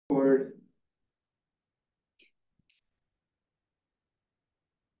Forward.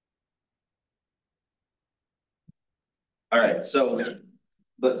 All right, so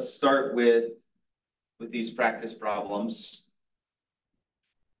let's start with these practice problems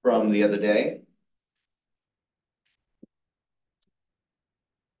from the other day.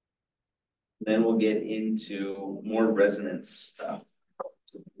 Then we'll get into more resonance stuff.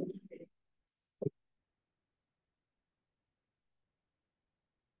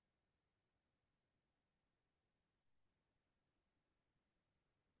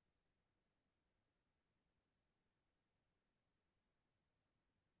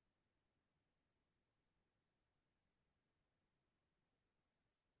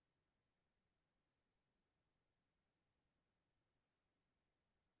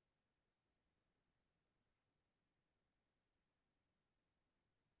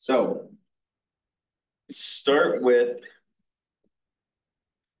 So start with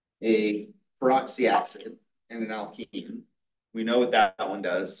a peroxy acid and an alkene. We know what that one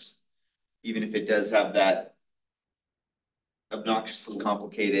does, even if it does have that obnoxiously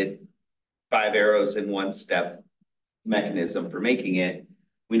complicated 5 arrows in 1 step mechanism for making it.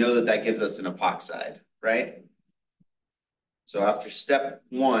 We know that that gives us an epoxide, right? So after step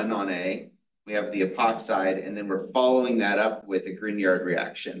 1 on A, we have the epoxide, and then we're following that up with a Grignard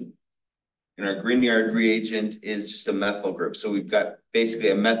reaction. And our Grignard reagent is just a methyl group. So we've got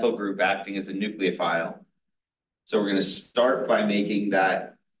basically a methyl group acting as a nucleophile. So we're going to start by making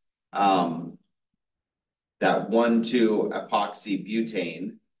that, that 1,2 epoxy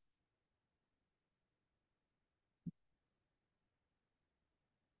butane.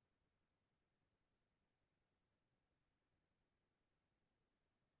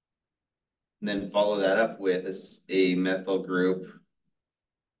 And then follow that up with a methyl group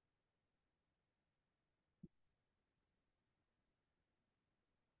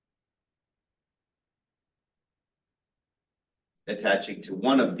attaching to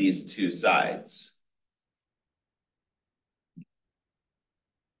one of these 2 sides.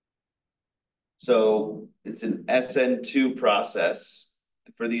 So it's an SN2 process.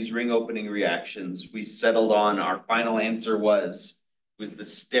 For these ring opening reactions, we settled on our final answer was the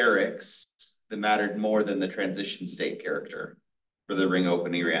sterics that mattered more than the transition state character for the ring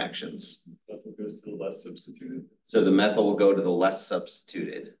opening reactions. Methyl goes to the less substituted. So the methyl will go to the less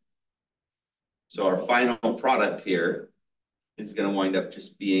substituted. So our final product here is going to wind up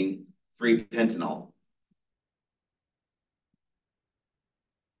just being 3-pentanol.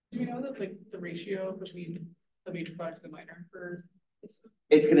 Do we know that the ratio between the major product and the minor for this?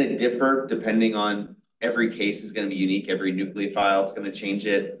 It's going to differ depending on, every case is going to be unique. Every nucleophile is going to change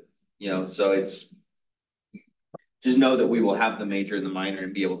it. You know, so it's just know that we will have the major and the minor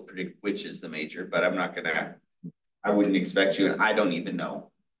and be able to predict which is the major, but I wouldn't expect you, and I don't even know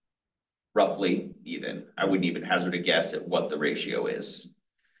roughly even. I wouldn't even hazard a guess at what the ratio is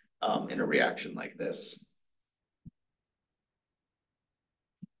in a reaction like this.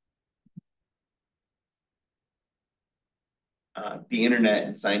 The internet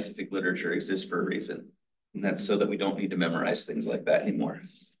and scientific literature exists for a reason, and that's so that we don't need to memorize things like that anymore.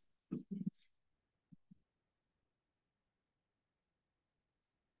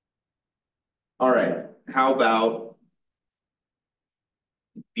 All right, how about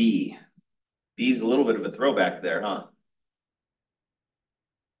B? B's a little bit of a throwback there, huh?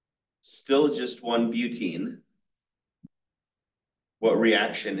 Still just 1 butene. What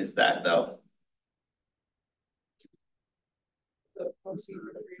reaction is that, though?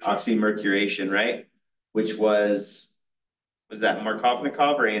 Oxymercuration, right? Which was that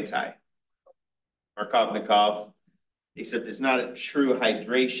Markovnikov or anti? Markovnikov, except it's not a true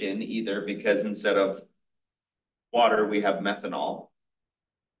hydration either, because instead of water, we have methanol.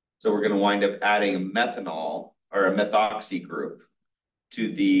 So we're going to wind up adding a methanol or a methoxy group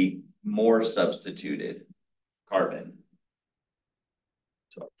to the more substituted carbon.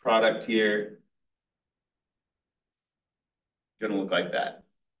 So a product here going to look like that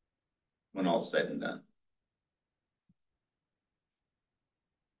when all's said and done.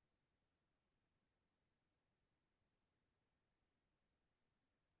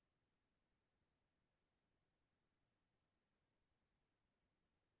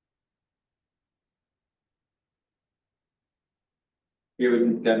 Here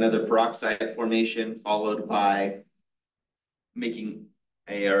we've got another peroxide formation followed by making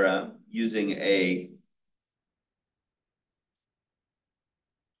a or using a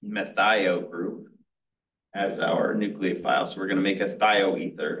methio group as our nucleophile. So we're going to make a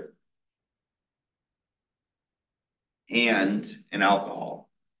thioether and an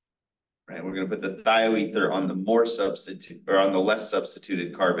alcohol, right? We're gonna put the thioether on the more substitute or on the less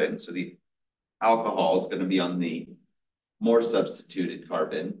substituted carbon. So the alcohol is gonna be on the more substituted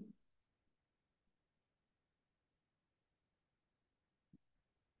carbon.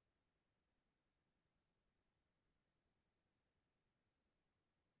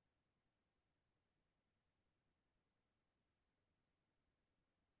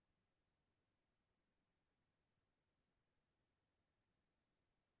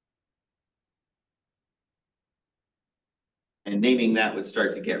 And naming that would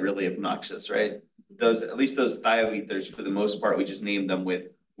start to get really obnoxious, right? Those, at least those thioethers, for the most part, we just name them with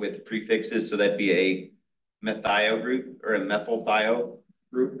prefixes. So that'd be a methio group or a methyl thio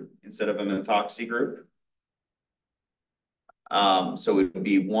group instead of a methoxy group. So it would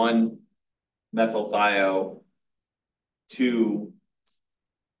be one methyl thio, two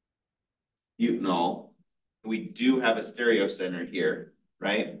butanol. We do have a stereocenter here,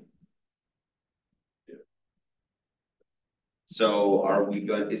 right? So are we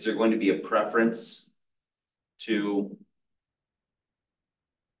going, is there going to be a preference to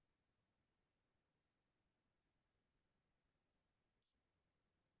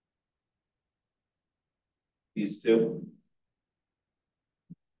these two?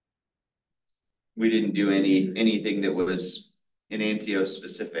 We didn't do anything that was enantiospecific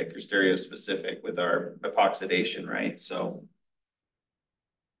specific or stereospecific with our epoxidation, right? So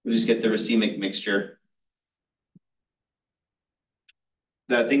we just get the racemic mixture.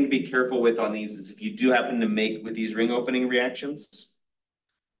 The thing to be careful with on these is if you do happen to make with these ring opening reactions,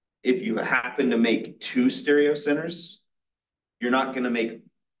 if you happen to make two stereocenters, you're not going to make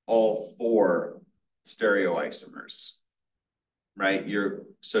all four stereoisomers, right?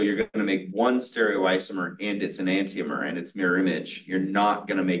 So you're going to make one stereoisomer and it's an enantiomer and it's mirror image. You're not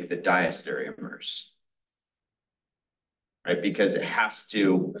going to make the diastereomers, right? Because it has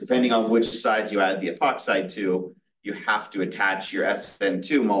to, depending on which side you add the epoxide to, you have to attach your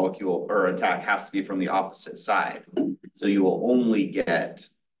SN2 molecule, or attack has to be from the opposite side. So you will only get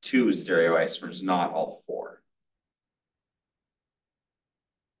two stereoisomers, not all four.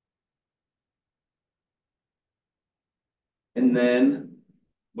 And then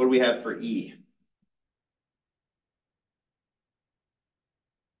what do we have for E?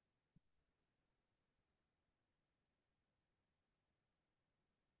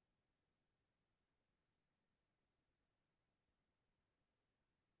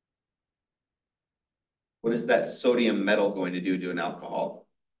 What is that sodium metal going to do to an alcohol?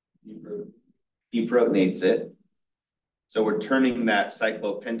 Deprotonates it. So we're turning that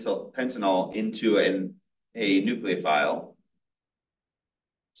cyclopentanol into a nucleophile.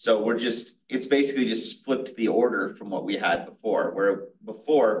 So it's basically just flipped the order from what we had before, where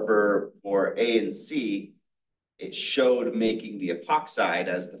before for A and C, it showed making the epoxide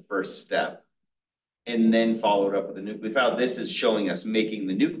as the first step and then followed up with the nucleophile. This is showing us making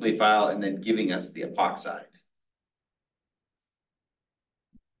the nucleophile and then giving us the epoxide.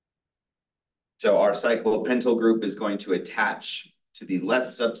 So our cyclopentyl group is going to attach to the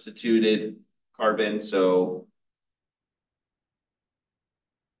less substituted carbon. So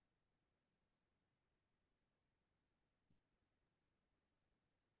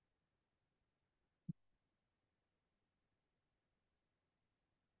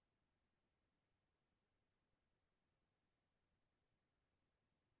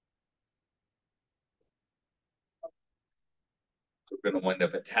we're going to wind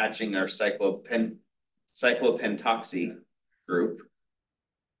up attaching our cyclopentoxy group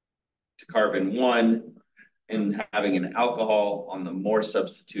to carbon 1 and having an alcohol on the more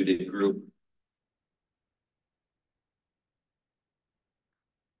substituted group.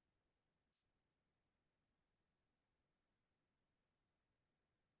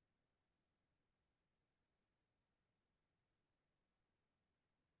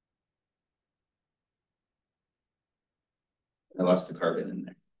 I lost the carbon in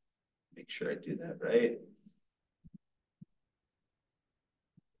there. Make sure I do that right.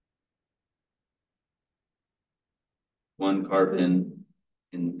 One carbon,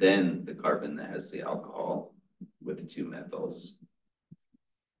 and then the carbon that has the alcohol with two methyls.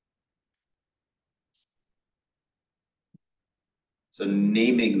 So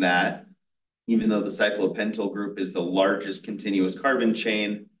naming that, even though the cyclopentyl group is the largest continuous carbon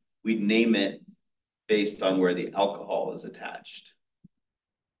chain, we'd name it based on where the alcohol is attached.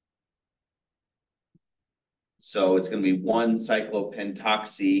 So it's going to be one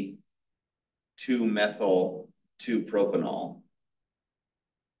cyclopentoxy, two methyl, two propanol.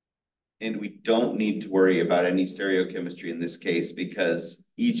 And we don't need to worry about any stereochemistry in this case because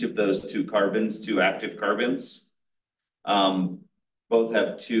each of those two carbons, two active carbons, both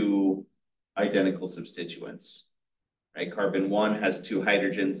have two identical substituents. Right, carbon 1 has 2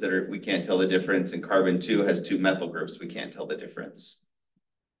 hydrogens that are, we can't tell the difference, and carbon 2 has 2 methyl groups, we can't tell the difference.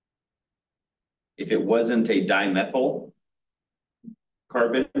 If it wasn't a dimethyl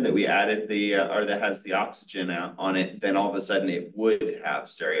carbon that we added the, or that has the oxygen on it, then all of a sudden it would have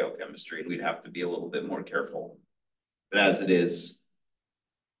stereochemistry and we'd have to be a little bit more careful. But as it is,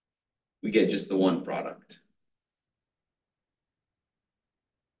 we get just the one product.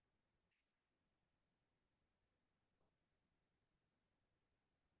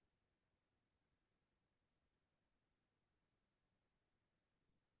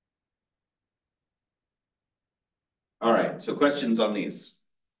 All right, so questions on these.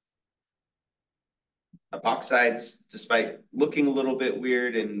 Epoxides, despite looking a little bit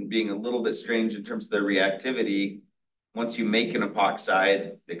weird and being a little bit strange in terms of their reactivity, once you make an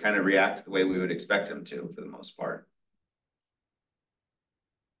epoxide, they kind of react the way we would expect them to for the most part.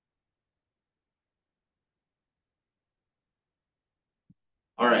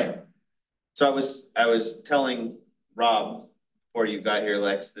 All right. So I was telling Rob before you got here,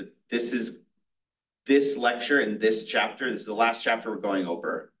 Lex, that this lecture and this chapter, this is the last chapter we're going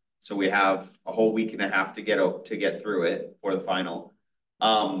over. So we have a whole week and a half to get through it for the final.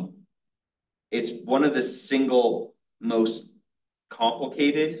 It's one of the single most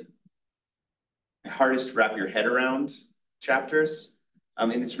complicated, hardest to wrap your head around chapters.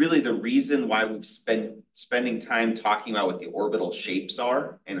 And it's really the reason why we've spending time talking about what the orbital shapes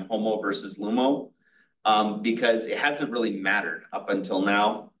are in HOMO versus LUMO, because it hasn't really mattered up until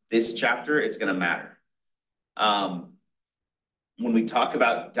now. This chapter is going to matter. When we talk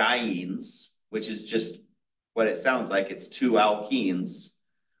about dienes, which is just what it sounds like, it's 2 alkenes,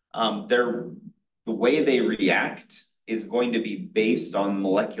 the way they react is going to be based on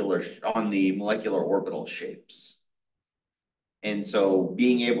the molecular orbital shapes. And so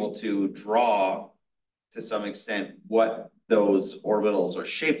being able to draw to some extent what those orbitals are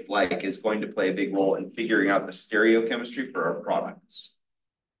shaped like is going to play a big role in figuring out the stereochemistry for our products.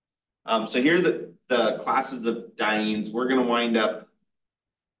 So here are the classes of dienes. We're going to wind up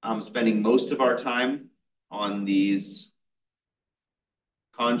spending most of our time on these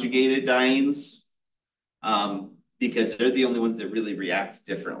conjugated dienes, because they're the only ones that really react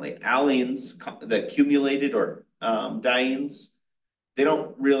differently. Allenes, the accumulated or dienes, they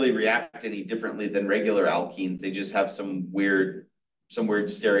don't really react any differently than regular alkenes. They just have some weird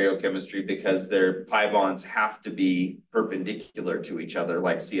stereochemistry because their pi bonds have to be perpendicular to each other,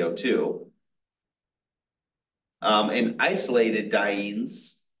 like CO2. And isolated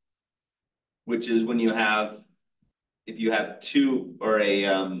dienes, which is when if you have 2 or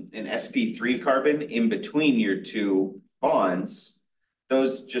an sp3 carbon in between your 2 bonds,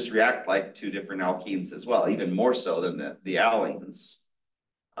 those just react like 2 different alkenes as well, even more so than the allenes.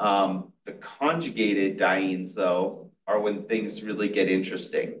 The conjugated dienes, though, are when things really get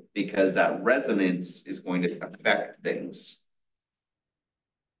interesting because that resonance is going to affect things.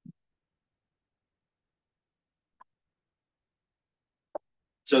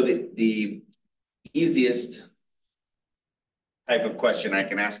 So the easiest type of question I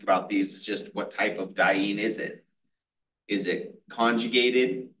can ask about these is just what type of diene is it? Is it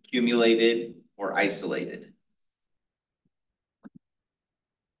conjugated, accumulated, or isolated?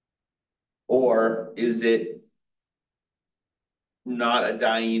 Or is it not a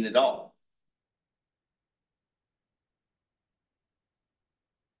diene at all?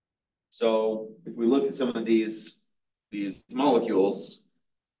 So if we look at some of these molecules,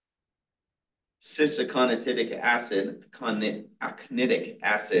 cis-aconitic acid, aconitic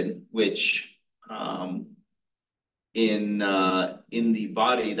acid, which in the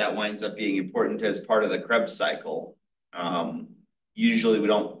body that winds up being important as part of the Krebs cycle. Usually we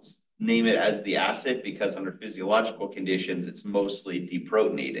don't name it as the acid because under physiological conditions it's mostly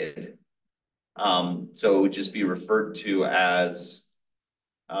deprotonated. So it would just be referred to as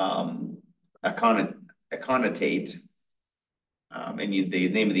aconitate. And the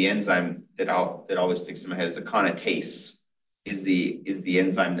name of the enzyme that always sticks in my head is aconitase, is the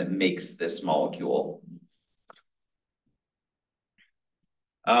enzyme that makes this molecule.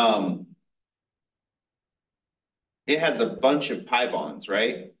 It has a bunch of pi bonds,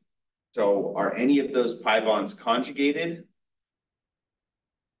 right? So are any of those pi bonds conjugated?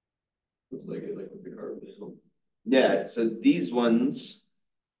 Looks like it, like with the carbon. Yeah, so these ones,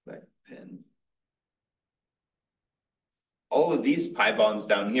 back pen. All of these pi bonds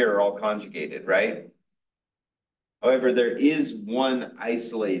down here are all conjugated, right? However, there is one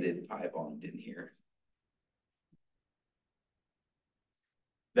isolated pi bond in here.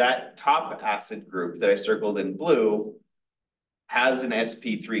 That top acid group that I circled in blue has an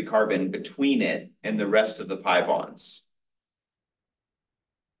sp3 carbon between it and the rest of the pi bonds.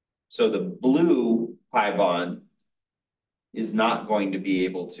 So the blue pi bond is not going to be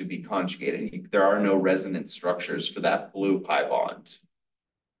able to be conjugated. There are no resonance structures for that blue pi bond.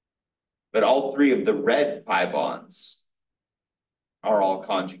 But all three of the red pi bonds are all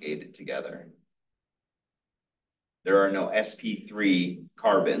conjugated together. There are no sp3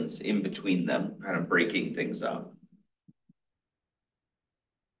 carbons in between them, kind of breaking things up.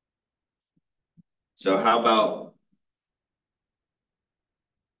 So how about,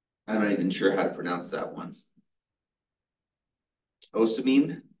 I'm not even sure how to pronounce that one.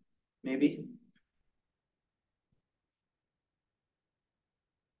 Osamine, maybe?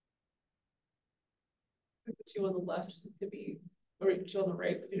 The two on the left could be, or two on the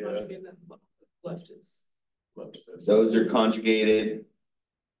right could be conjugated, and then the left is. Those are conjugated.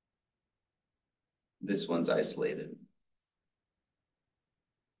 This one's isolated.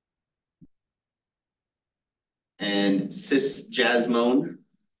 And cisjasmone,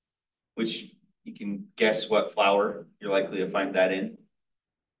 which you can guess what flower you're likely to find that in.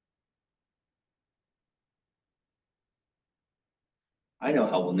 I know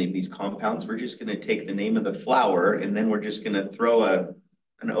how we'll name these compounds. We're just going to take the name of the flower and then we're just going to throw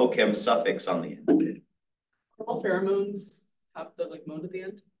an ochem suffix on the end of it. All pheromones have the like mode at the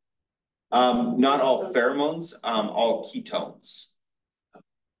end? Not all pheromones, all ketones.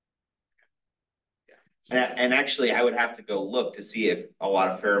 And actually, I would have to go look to see if a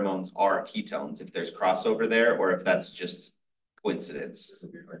lot of pheromones are ketones, if there's crossover there, or if that's just coincidence.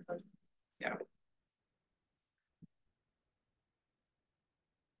 Yeah.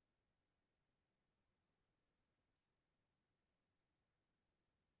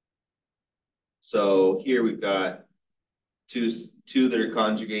 So here we've got two that are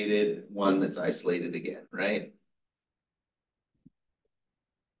conjugated, one that's isolated again, right?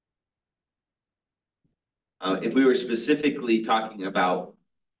 If we were specifically talking about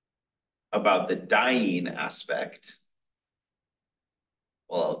the diene aspect,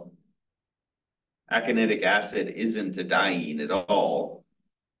 well, aconitic acid isn't a diene at all.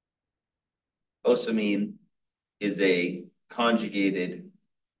 Osamine is a conjugated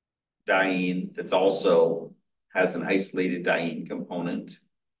diene that's also has an isolated diene component.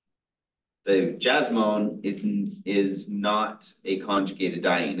 The jasmone is not a conjugated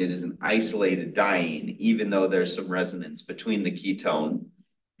diene. It is an isolated diene, even though there's some resonance between the ketone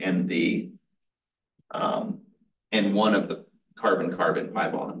and the and one of the carbon-carbon pi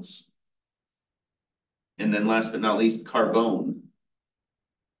bonds. And then last but not least, carbone.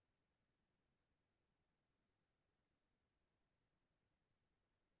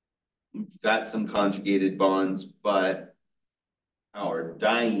 We've got some conjugated bonds, but our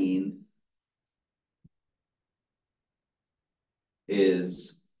diene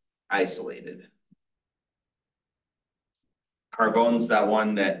is isolated. Carbone's that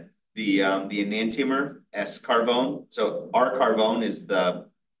one that the enantiomer, S-carbone. So R-carbone is the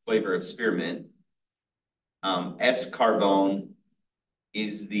flavor of spearmint. S-carbone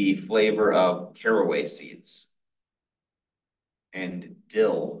is the flavor of caraway seeds and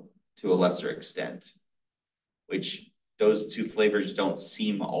dill to a lesser extent, which those two flavors don't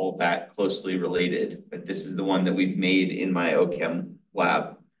seem all that closely related, but this is the one that we've made in my OChem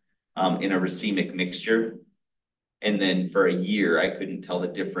lab in a racemic mixture. And then for a year, I couldn't tell the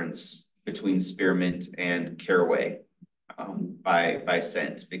difference between spearmint and caraway by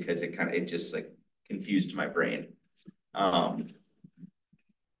scent because it just like confused my brain. And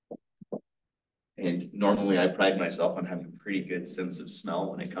normally I pride myself on having a pretty good sense of smell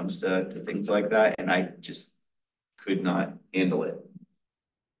when it comes to things like that. And I just could not handle it.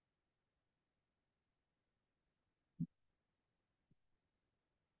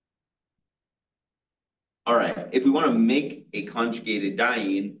 All right, if we want to make a conjugated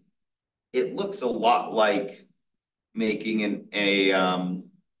diene, it looks a lot like making an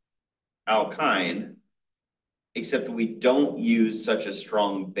alkyne, except that we don't use such a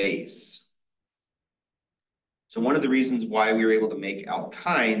strong base. So one of the reasons why we were able to make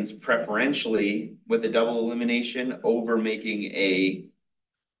alkynes preferentially with a double elimination over making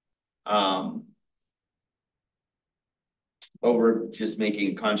over just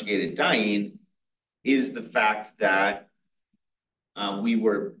making a conjugated diene is the fact that we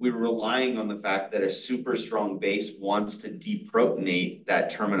were relying on the fact that a super strong base wants to deprotonate that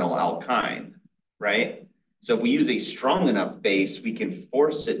terminal alkyne, right? So if we use a strong enough base, we can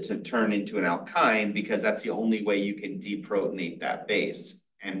force it to turn into an alkyne because that's the only way you can deprotonate that base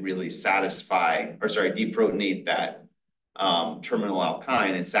and really deprotonate that terminal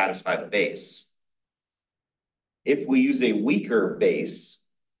alkyne and satisfy the base. if we use a weaker base,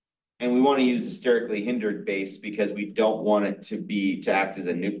 and we want to use a sterically hindered base because we don't want it to act as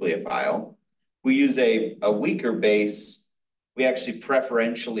a nucleophile. We use a weaker base, we actually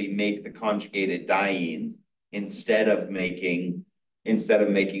preferentially make the conjugated diene instead of making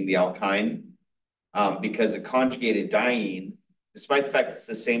the alkyne. Because the conjugated diene, despite the fact it's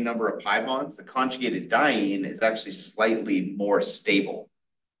the same number of pi bonds, the conjugated diene is actually slightly more stable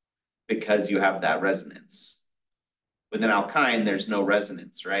because you have that resonance. With an alkyne, there's no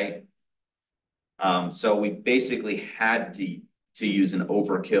resonance, right? So we basically had to use an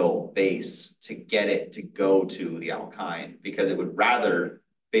overkill base to get it to go to the alkyne because it would rather,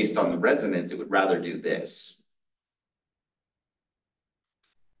 based on the resonance, it would rather do this.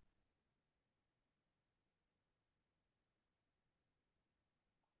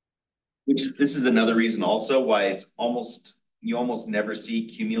 Which this is another reason also why it's you almost never see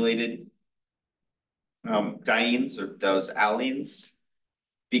cumulated dienes or those allenes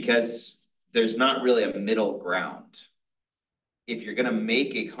because there's not really a middle ground. If you're going to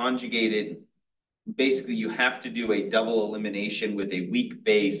make a conjugated, basically you have to do a double elimination with a weak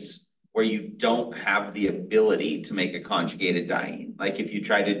base where you don't have the ability to make a conjugated diene. Like if you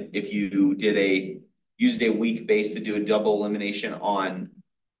used a weak base to do a double elimination on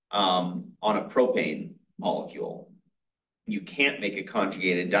a propane molecule, you can't make a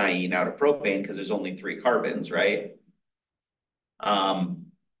conjugated diene out of propane because there's only 3 carbons, right?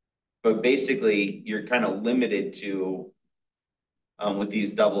 But basically you're kind of limited to with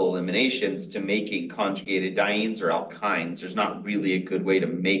these double eliminations to making conjugated dienes or alkynes. There's not really a good way to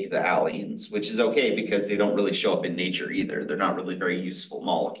make the allenes, which is okay because they don't really show up in nature either. They're not really very useful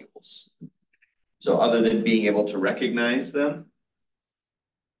molecules. So other than being able to recognize them,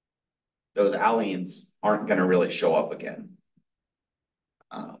 those allenes aren't going to really show up again.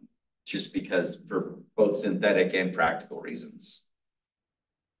 Just because for both synthetic and practical reasons.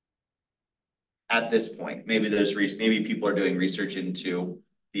 At this point, maybe people are doing research into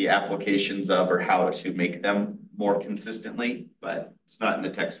the applications of or how to make them more consistently, but it's not in the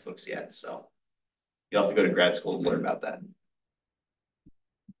textbooks yet. So you'll have to go to grad school and learn about that.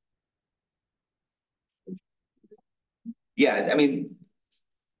 Yeah, I mean,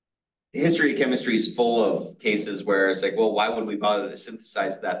 history of chemistry is full of cases where it's like, well, why would we bother to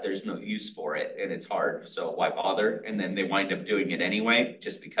synthesize that? There's no use for it and it's hard. So why bother? And then they wind up doing it anyway,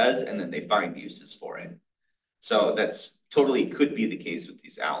 just because, and then they find uses for it. So that's totally could be the case with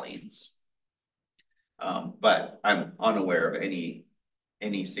these allenes. But I'm unaware of any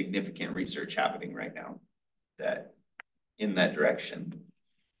significant research happening right now that in that direction.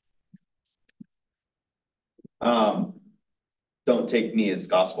 Don't take me as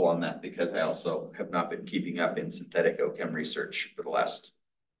gospel on that because I also have not been keeping up in synthetic OChem research for the last,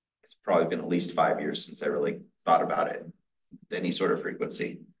 it's probably been at least 5 years since I really thought about it with any sort of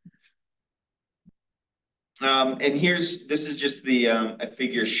frequency. And this is just the a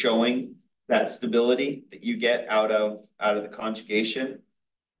figure showing that stability that you get out of the conjugation.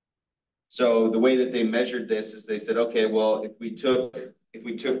 So the way that they measured this is they said, okay, well, if we took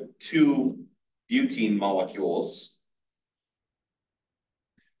 2 butene molecules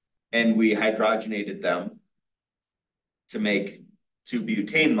and we hydrogenated them to make 2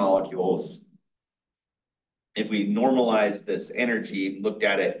 butane molecules, if we normalize this energy, looked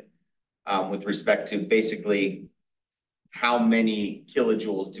at it with respect to basically how many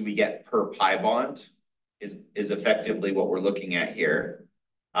kilojoules do we get per pi bond is effectively what we're looking at here.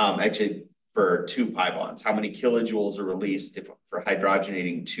 Actually, for 2 pi bonds, how many kilojoules are released for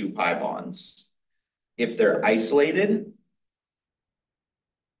hydrogenating 2 pi bonds? If they're isolated,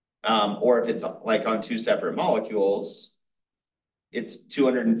 or if it's like on 2 separate molecules, it's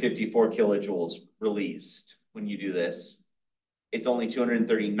 254 kilojoules released when you do this. It's only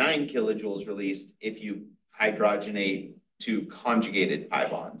 239 kilojoules released if you hydrogenate 2 conjugated pi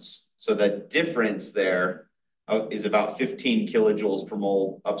bonds. So the difference there is about 15 kilojoules per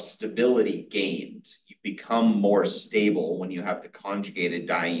mole of stability gained. You become more stable when you have the conjugated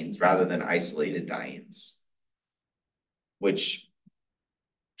dienes rather than isolated dienes, which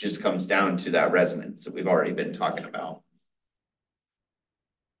just comes down to that resonance that we've already been talking about.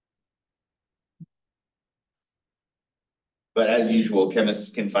 But as usual, chemists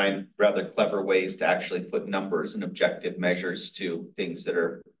can find rather clever ways to actually put numbers and objective measures to things that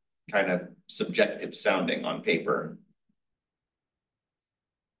are kind of subjective sounding on paper.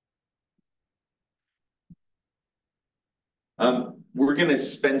 We're going to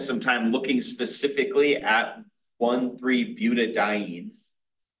spend some time looking specifically at 1,3-butadiene.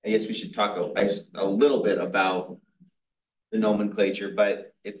 I guess we should talk a little bit about the nomenclature,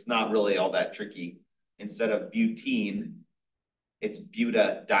 but it's not really all that tricky instead of butene, it's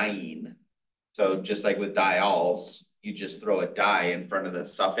butadiene. So just like with diols, you just throw a di in front of the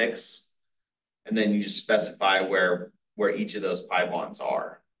suffix, and then you just specify where each of those pi bonds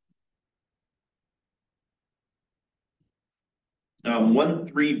are.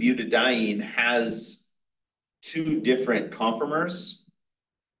 1,3-butadiene has two different conformers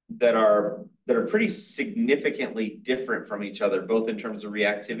that are pretty significantly different from each other, both in terms of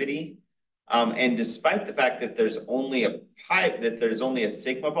reactivity. And despite the fact that there's only a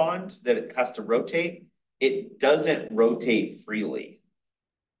sigma bond that it has to rotate, it doesn't rotate freely.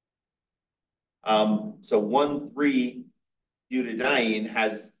 So 1,3-butadiene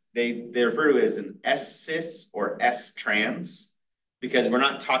has, they refer to it as an S-cis or S-trans, because we're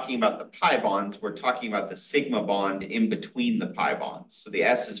not talking about the pi bonds, we're talking about the sigma bond in between the pi bonds. So the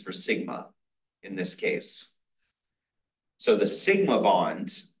S is for sigma in this case. So the sigma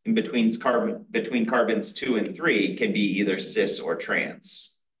bond in between carbons 2 and 3 can be either cis or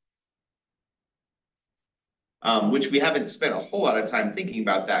trans. Which we haven't spent a whole lot of time thinking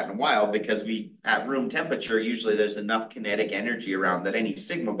about that in a while, because at room temperature, usually there's enough kinetic energy around that any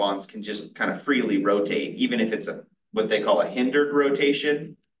sigma bonds can just kind of freely rotate, even if it's what they call a hindered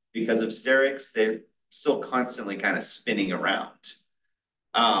rotation. Because of sterics, they're still constantly kind of spinning around.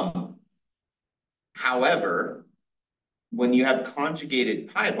 However, when you have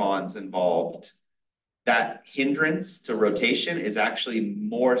conjugated pi bonds involved, that hindrance to rotation is actually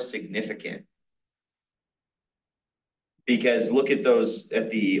more significant. Because look at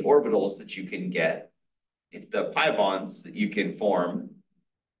the orbitals that you can get. If the pi bonds that you can form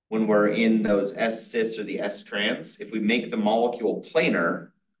when we're in those S-cis or the S-trans, if we make the molecule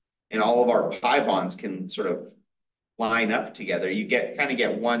planar and all of our pi bonds can sort of line up together, you kind of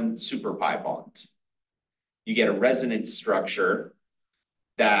get one super pi bond. You get a resonance structure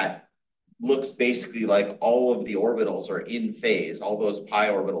that looks basically like all of the orbitals are in phase. All those pi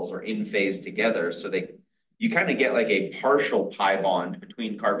orbitals are in phase together. So you kind of get like a partial pi bond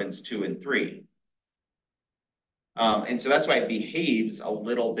between carbons 2 and 3. And so that's why it behaves a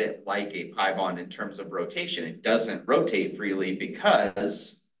little bit like a pi bond in terms of rotation. It doesn't rotate freely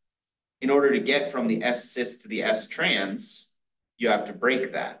because in order to get from the S-cis to the S-trans, you have to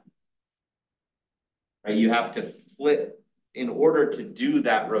break that. Right? You have to flip. In order to do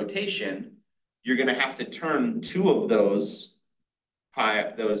that rotation, you're going to have to turn two of those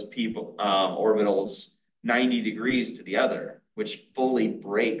orbitals 90 degrees to the other, which fully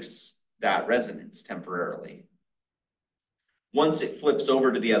breaks that resonance temporarily. Once it flips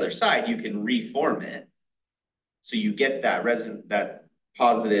over to the other side, you can reform it. So you get that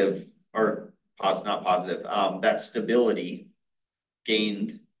positive, or not positive, that stability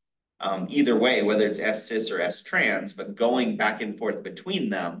gained either way, whether it's S-cis or S-trans, but going back and forth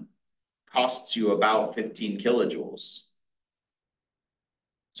between them costs you about 15 kilojoules.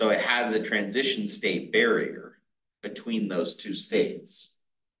 So it has a transition state barrier between those two states.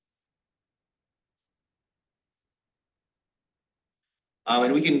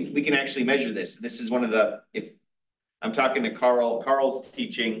 And we can actually measure this. This is one of if I'm talking to Carl's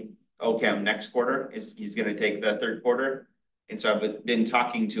teaching OChem next quarter, he's going to take the third quarter. And so I've been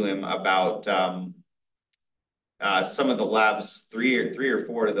talking to him about some of the labs, three or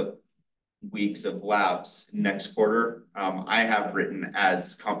four of the weeks of labs next quarter. I have written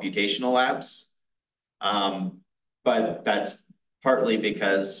as computational labs, but that's partly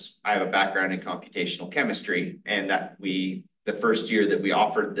because I have a background in computational chemistry, and that the first year that we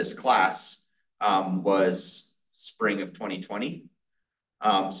offered this class was spring of 2020.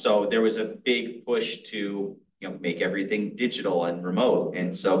 So there was a big push to make everything digital and remote.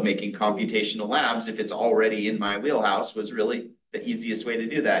 And so making computational labs, if it's already in my wheelhouse, was really the easiest way to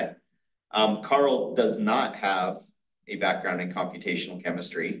do that. Carl does not have a background in computational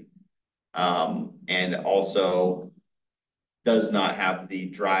chemistry, and also does not have the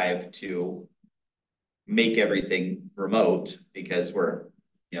drive to make everything remote, because we're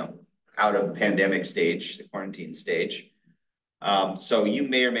out of the pandemic stage, the quarantine stage. So you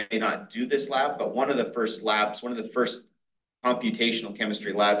may or may not do this lab, but one of the first computational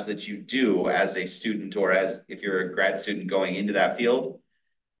chemistry labs that you do as a student, or if you're a grad student going into that field,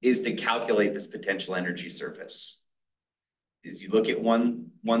 is to calculate this potential energy surface. Is you look at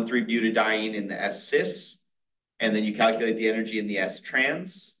 1,3-butadiene in the S-cis, and then you calculate the energy in the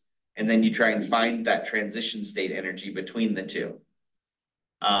S-trans, and then you try and find that transition state energy between the two.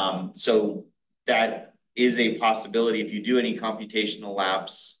 So that is a possibility if you do any computational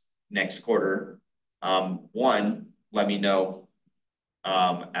labs next quarter. One, let me know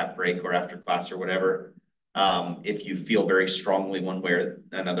at break or after class or whatever. If you feel very strongly one way or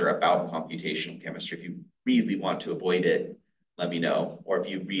another about computational chemistry, if you really want to avoid it, let me know. Or if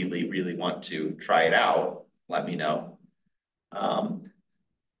you really, really want to try it out, let me know.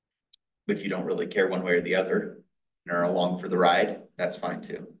 If you don't really care one way or the other and are along for the ride, that's fine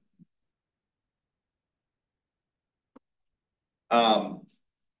too.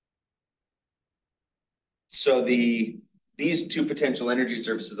 So these two potential energy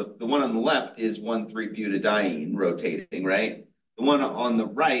surfaces, the one on the left is 1,3-butadiene rotating, right? The one on the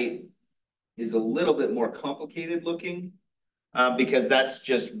right is a little bit more complicated looking because that's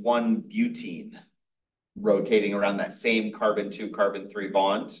just one butene rotating around that same carbon-2, carbon-3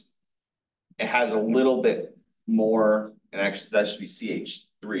 bond. It has a little bit more, and actually that should be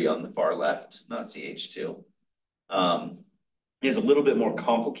CH3 on the far left, not CH2. Is a little bit more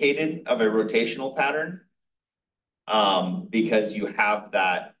complicated of a rotational pattern because you have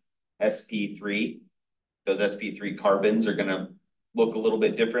that sp3. Those sp3 carbons are going to look a little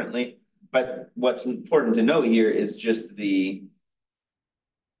bit differently. But what's important to note here is just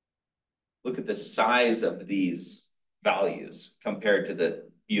look at the size of these values compared to the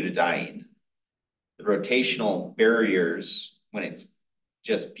butadiene. The rotational barriers, when it's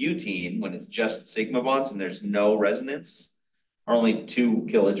just butene, when it's just sigma bonds and there's no resonance, are only 2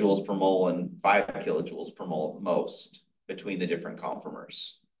 kilojoules per mole and 5 kilojoules per mole at most between the different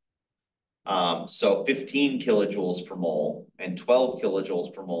conformers. So 15 kilojoules per mole and 12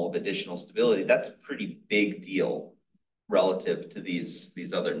 kilojoules per mole of additional stability, that's a pretty big deal relative to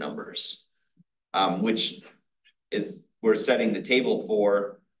these other numbers, which is we're setting the table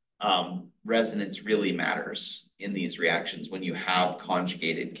for resonance really matters in these reactions when you have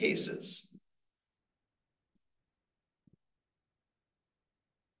conjugated cases.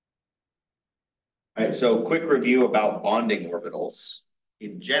 All right, so quick review about bonding orbitals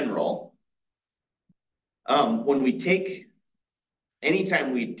in general.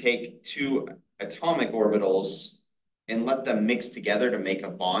 Anytime we take two atomic orbitals and let them mix together to make a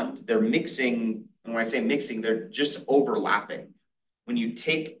bond, they're mixing, and when I say mixing, they're just overlapping. When you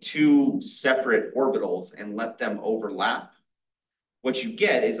take two separate orbitals and let them overlap, what you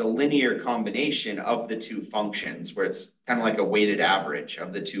get is a linear combination of the two functions where it's kind of like a weighted average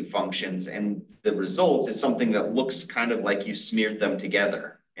of the two functions. And the result is something that looks kind of like you smeared them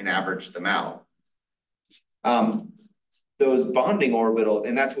together and averaged them out. Those bonding orbital,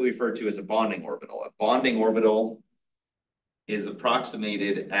 and that's what we refer to as a bonding orbital. A bonding orbital is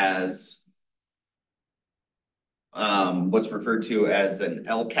approximated as what's referred to as an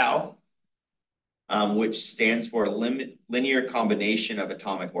LCAL, which stands for linear combination of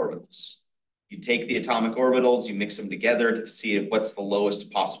atomic orbitals. You take the atomic orbitals, you mix them together to see what's the lowest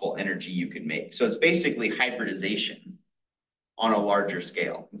possible energy you could make. So it's basically hybridization on a larger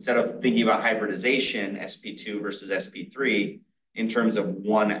scale. Instead of thinking about hybridization, sp2 versus sp3, in terms of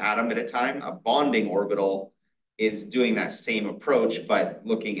one atom at a time, a bonding orbital is doing that same approach, but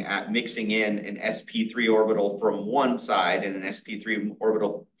looking at mixing in an sp3 orbital from one side and an sp3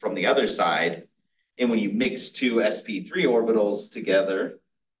 orbital from the other side. And when you mix two sp3 orbitals together,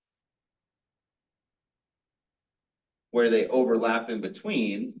 where they overlap in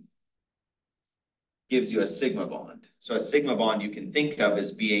between, gives you a sigma bond. So a sigma bond you can think of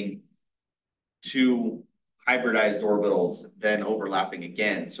as being two hybridized orbitals then overlapping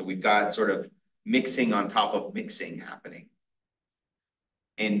again. So we've got sort of mixing on top of mixing happening.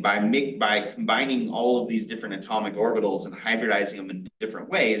 And by combining all of these different atomic orbitals and hybridizing them in different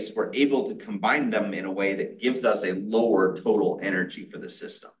ways, we're able to combine them in a way that gives us a lower total energy for the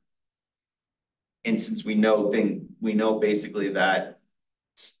system. And since we know basically that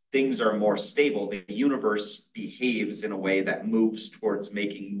things are more stable, the universe behaves in a way that moves towards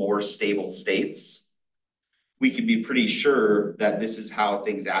making more stable states, we can be pretty sure that this is how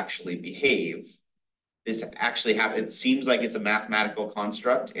things actually behave. This actually happens. It seems like it's a mathematical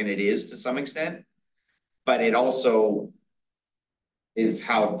construct, and it is to some extent, but it also is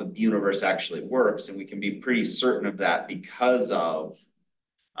how the universe actually works, and we can be pretty certain of that because of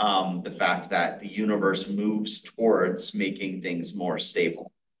the fact that the universe moves towards making things more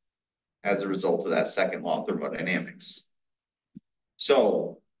stable as a result of that second law of thermodynamics.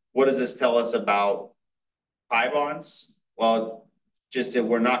 So what does this tell us about pi bonds? Well, just that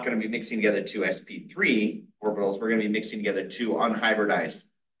we're not going to be mixing together two sp3 orbitals. We're going to be mixing together two unhybridized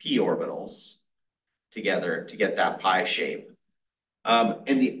p orbitals together to get that pi shape.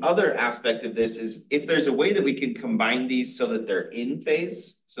 And the other aspect of this is if there's a way that we can combine these so that they're in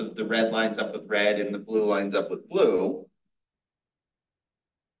phase, so that the red lines up with red and the blue lines up with blue,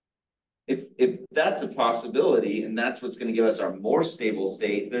 if if that's a possibility and that's what's going to give us our more stable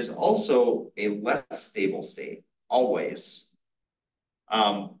state, there's also a less stable state always.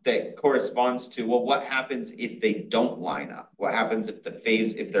 That corresponds to, well, what happens if they don't line up? What happens if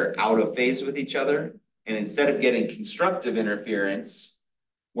if they're out of phase with each other? And instead of getting constructive interference,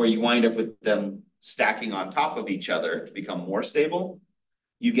 where you wind up with them stacking on top of each other to become more stable,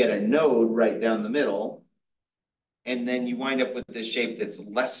 you get a node right down the middle, and then you wind up with this shape that's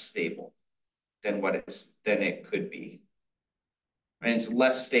less stable than it could be. And it's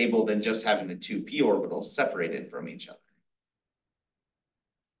less stable than just having the two p orbitals separated from each other.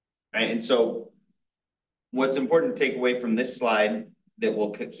 Right, and so what's important to take away from this slide that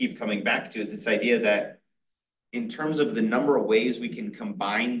we'll keep coming back to is this idea that in terms of the number of ways we can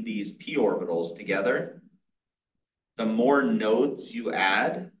combine these p orbitals together, the more nodes you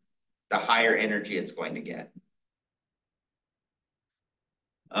add, the higher energy it's going to get.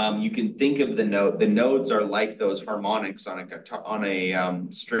 You can think of the nodes are like those harmonics on a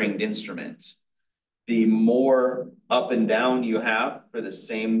stringed instrument. The more up and down you have for the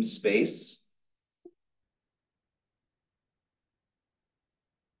same space,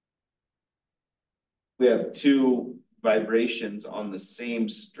 we have two vibrations on the same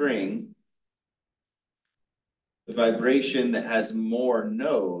string. The vibration that has more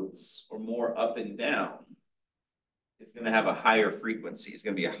nodes or more up and down is going to have a higher frequency. It's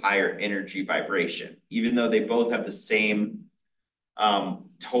going to be a higher energy vibration, even though they both have the same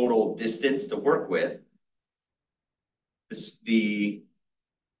total distance to work with.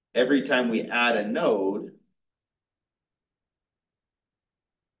 Every time we add a node,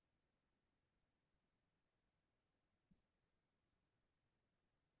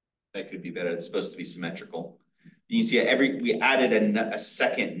 that could be better. It's supposed to be symmetrical. You see, we added a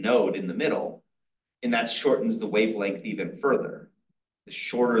second node in the middle, and that shortens the wavelength even further. The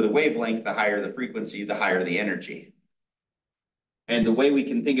shorter the wavelength, the higher the frequency, the higher the energy. And the way we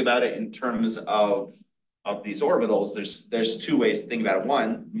can think about it in terms of these orbitals, there's two ways to think about it.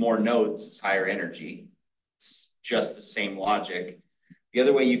 One, more nodes is higher energy. It's just the same logic. The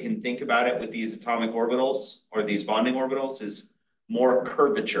other way you can think about it with these atomic orbitals or these bonding orbitals is more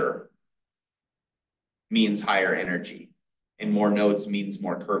curvature means higher energy, and more nodes means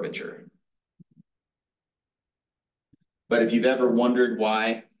more curvature. But if you've ever wondered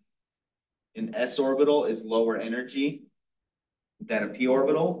why an s orbital is lower energy than a p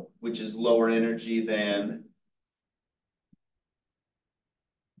orbital, which is lower energy than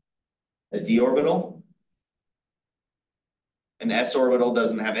a d orbital, an s orbital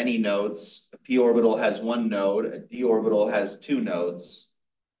doesn't have any nodes, a p orbital has one node, a d orbital has two nodes.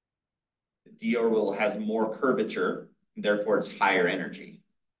 The d orbital has more curvature, and therefore it's higher energy.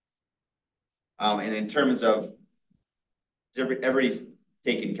 And in terms of, everybody's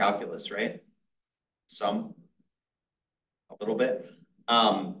taken calculus, right? Some, a little bit.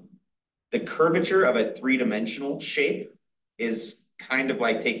 The curvature of a three-dimensional shape is kind of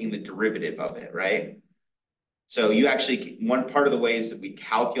like taking the derivative of it, right? So you actually, one part of the ways that we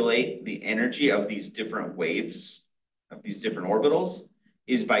calculate the energy of these different waves, of these different orbitals,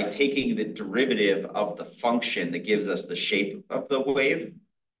 is by taking the derivative of the function that gives us the shape of the wave.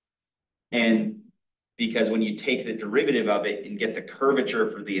 And because when you take the derivative of it and get the curvature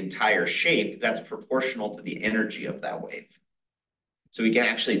for the entire shape, that's proportional to the energy of that wave. So we can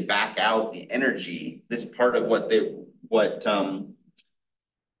actually back out the energy. This part of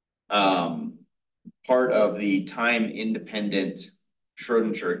part of the time-independent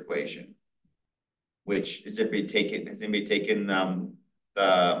Schrodinger equation, which has anybody taken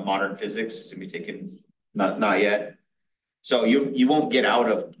the modern physics? Has anybody taken? Not yet. So you won't get out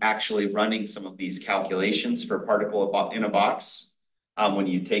of actually running some of these calculations for particle in a box when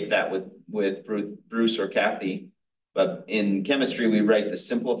you take that with Bruce or Kathy. But in chemistry, we write the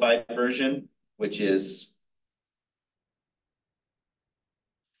simplified version, which is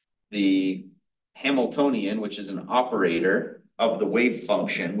the Hamiltonian, which is an operator of the wave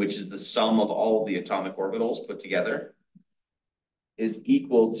function, which is the sum of all of the atomic orbitals put together, is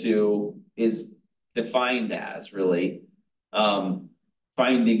defined as really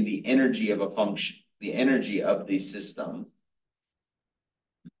finding the energy of a function, the energy of the system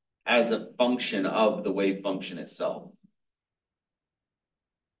as a function of the wave function itself.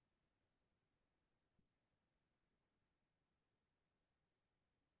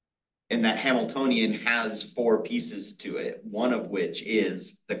 And that Hamiltonian has four pieces to it, one of which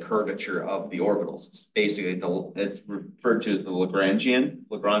is the curvature of the orbitals. It's basically it's referred to as the Lagrangian,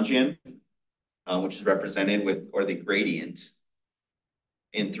 which is represented with, or the gradient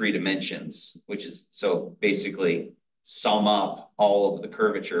in 3 dimensions, which is, so basically sum up all of the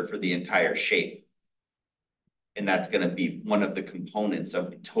curvature for the entire shape. And that's going to be one of the components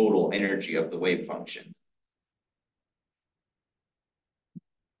of the total energy of the wave function.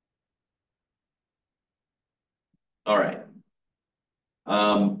 All right.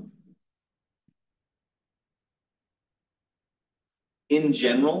 In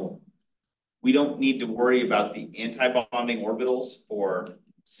general, we don't need to worry about the anti-bonding orbitals for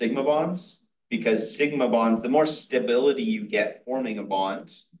sigma bonds, because sigma bonds, the more stability you get forming a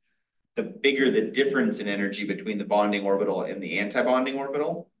bond, the bigger the difference in energy between the bonding orbital and the anti-bonding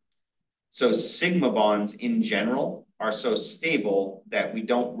orbital. So sigma bonds in general are so stable that we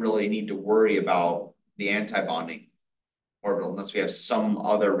don't really need to worry about the anti-bonding orbital unless we have some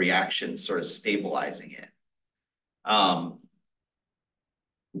other reaction sort of stabilizing it.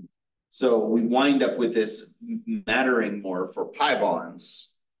 So we wind up with this mattering more for pi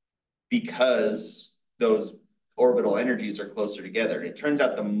bonds because those orbital energies are closer together. It turns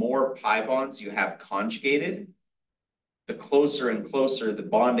out the more pi bonds you have conjugated, the closer and closer the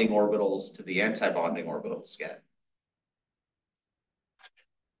bonding orbitals to the anti-bonding orbitals get.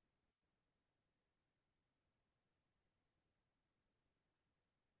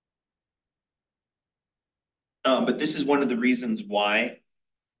 But this is one of the reasons why,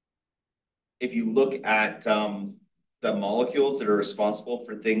 if you look at the molecules that are responsible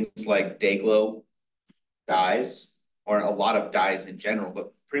for things like day glow dyes, or a lot of dyes in general,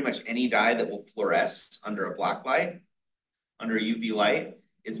 but pretty much any dye that will fluoresce under a black light, under UV light,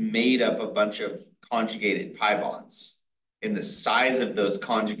 is made up of a bunch of conjugated pi bonds. And the size of those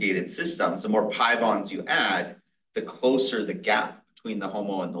conjugated systems, the more pi bonds you add, the closer the gap between the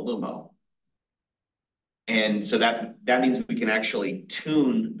HOMO and the LUMO. And so that means we can actually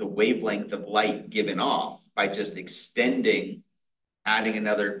tune the wavelength of light given off by just extending, adding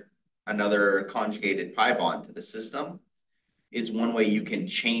another conjugated pi bond to the system. Is one way you can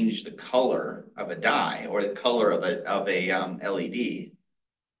change the color of a dye or the color of a LED,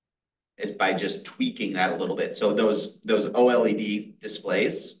 is by just tweaking that a little bit. So those OLED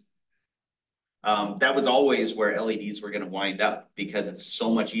displays, that was always where LEDs were going to wind up, because it's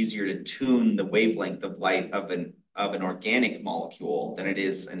so much easier to tune the wavelength of light of an organic molecule than it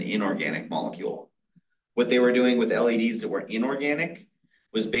is an inorganic molecule. What they were doing with LEDs that were inorganic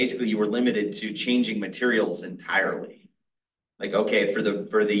was basically you were limited to changing materials entirely. Like, okay, for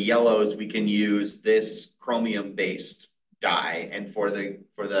the yellows, we can use this chromium-based dye, and for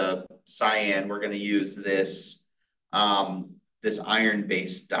the cyan, we're going to use this this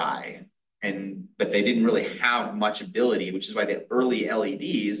iron-based dye. But they didn't really have much ability, which is why the early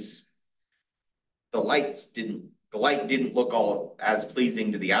LEDs, the light didn't look all as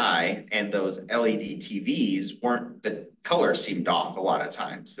pleasing to the eye, and those LED TVs weren't, the color seemed off a lot of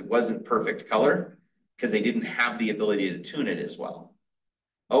times. It wasn't perfect color because they didn't have the ability to tune it as well.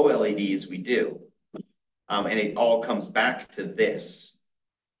 OLEDs we do. And it all comes back to this.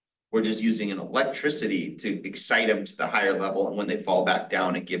 We're just using an electricity to excite them to the higher level, and when they fall back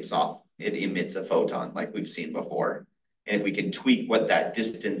down, it emits a photon like we've seen before. And if we can tweak what that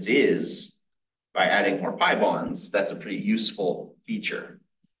distance is by adding more pi bonds, that's a pretty useful feature.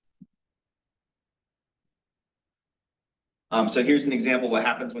 So here's an example of what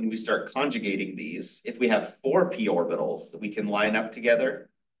happens when we start conjugating these. If we have 4 p orbitals that we can line up together,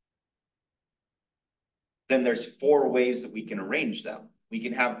 then there's 4 ways that we can arrange them. We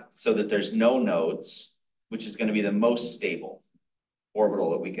can have so that there's no nodes, which is going to be the most stable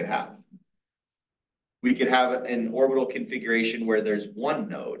orbital that we could have. We could have an orbital configuration where there's 1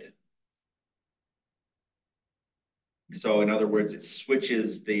 node. So in other words, it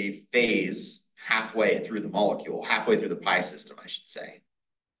switches the phase halfway through the molecule, halfway through the pi system, I should say.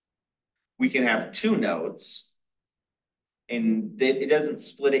 We can have 2 nodes, and it doesn't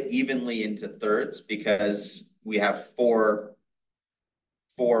split it evenly into thirds because we have four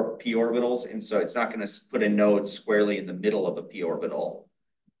p orbitals, and so it's not going to put a node squarely in the middle of a p orbital.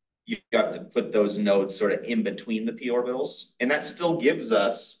 You have to put those nodes sort of in between the p orbitals, and that still gives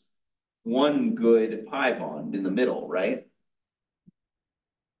us 1 good pi bond in the middle, right?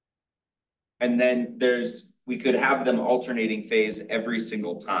 And then we could have them alternating phase every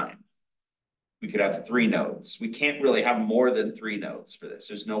single time. We could have 3 nodes. We can't really have more than 3 nodes for this.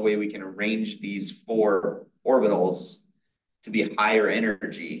 There's no way we can arrange these 4 orbitals to be higher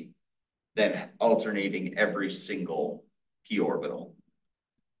energy than alternating every single p orbital.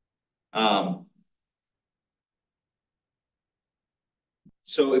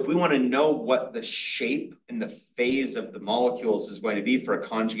 So if we want to know what the shape and the phase of the molecules is going to be for a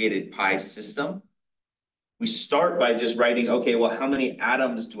conjugated pi system, we start by just writing, okay, well, how many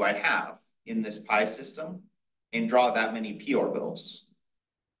atoms do I have in this pi system? and draw that many p orbitals.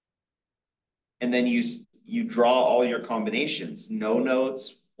 And then you draw all your combinations, no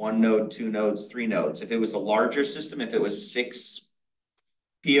nodes, 1 node, 2 nodes, 3 nodes. If it was a larger system, if it was 6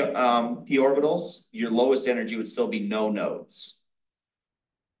 p orbitals, your lowest energy would still be no nodes.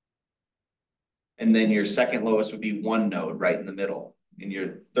 And then your second lowest would be 1 node right in the middle. And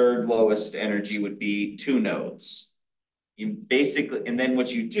your third lowest energy would be 2 nodes. You basically, and then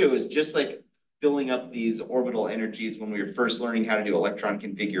what you do is just like filling up these orbital energies when we were first learning how to do electron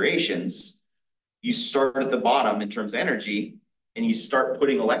configurations, you start at the bottom in terms of energy, and you start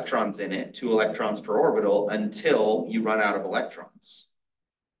putting electrons in it, 2 electrons per orbital, until you run out of electrons.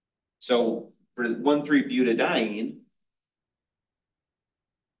 So for 1,3-butadiene,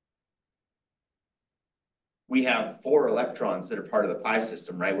 we have 4 electrons that are part of the pi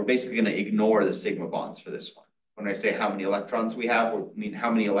system, right? We're basically going to ignore the sigma bonds for this one. When I say how many electrons we have, I mean how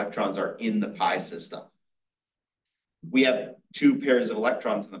many electrons are in the pi system. We have 2 pairs of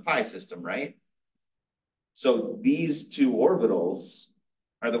electrons in the pi system, right? So these 2 orbitals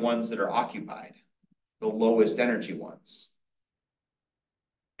are the ones that are occupied, the lowest energy ones.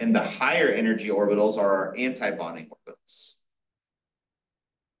 And the higher energy orbitals are our anti-bonding orbitals.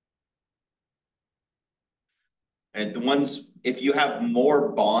 And the ones, if you have more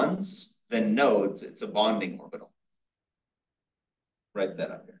bonds than nodes, it's a bonding orbital. Write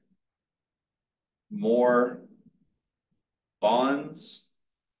that up here. More bonds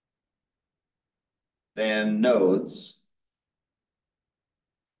than nodes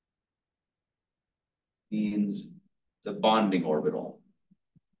means it's a bonding orbital.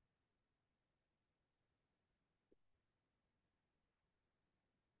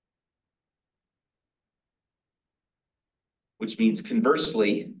 Which means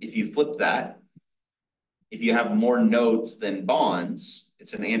conversely, if you flip that, if you have more nodes than bonds,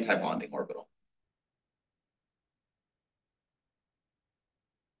 it's an anti-bonding orbital.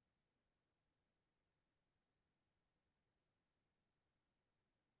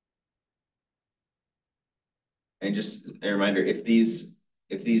 And just a reminder, if these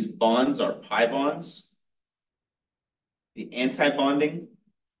bonds are pi bonds, the anti-bonding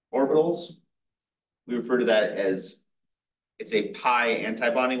orbitals, we refer to that as, it's a pi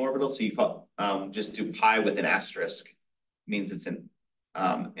anti-bonding orbital. So you call just do pi with an asterisk, it means it's an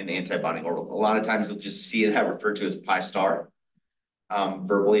anti-bonding orbital. A lot of times you'll just see that referred to as pi star.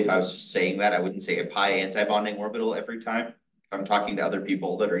 Verbally, if I was just saying that, I wouldn't say a pi anti-bonding orbital every time. If I'm talking to other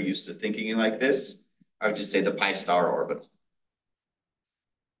people that are used to thinking like this, I would just say the pi star orbital.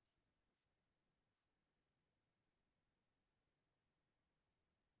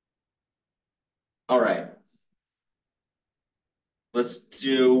 All right. Let's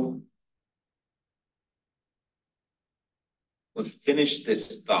finish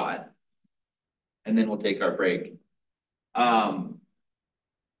this thought, and then we'll take our break. The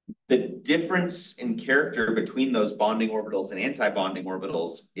difference in character between those bonding orbitals and anti-bonding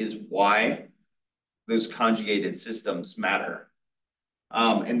orbitals is why those conjugated systems matter.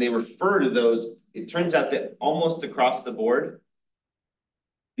 And they refer to those, it turns out that almost across the board,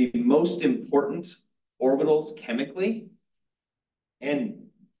 the most important orbitals chemically and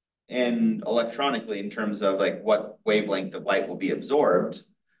electronically in terms of like what wavelength of light will be absorbed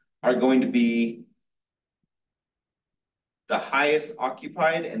are going to be the highest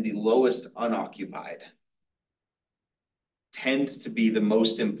occupied and the lowest unoccupied tend to be the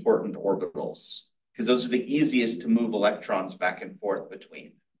most important orbitals because those are the easiest to move electrons back and forth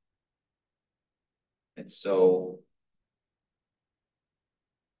between. And so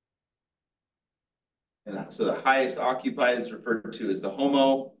the highest occupied is referred to as the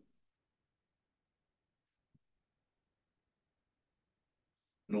HOMO.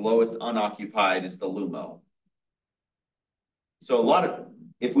 And the lowest unoccupied is the LUMO. So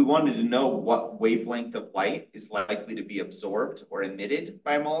if we wanted to know what wavelength of light is likely to be absorbed or emitted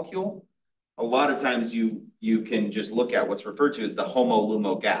by a molecule, a lot of times you can just look at what's referred to as the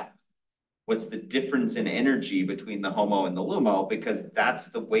HOMO-LUMO gap. What's the difference in energy between the HOMO and the LUMO? Because that's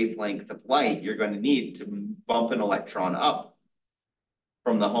the wavelength of light you're going to need to bump an electron up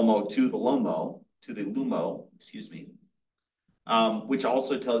from the HOMO to the LUMO, excuse me, which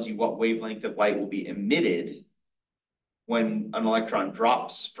also tells you what wavelength of light will be emitted when an electron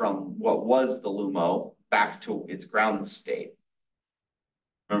drops from what was the LUMO back to its ground state.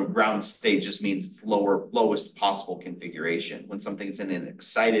 Remember, ground state just means it's lowest possible configuration. When something's in an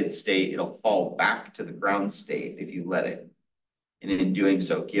excited state, it'll fall back to the ground state if you let it. And in doing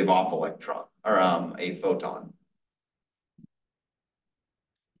so, give off electron or a photon.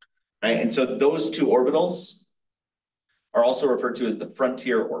 Right? And so those 2 orbitals are also referred to as the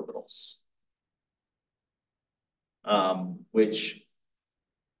frontier orbitals. which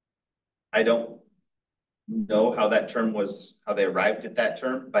I don't know how that term was, how they arrived at that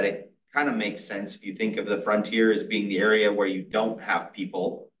term, but it kind of makes sense if you think of the frontier as being the area where you don't have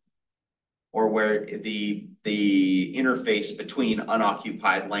people, or where the interface between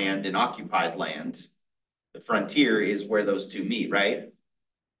unoccupied land and occupied land. The frontier is where those two meet, right?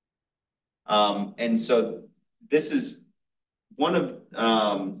 And so this is one of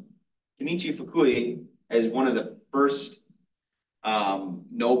Kenichi Fukui is one of the first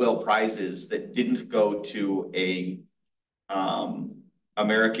Nobel Prizes that didn't go to a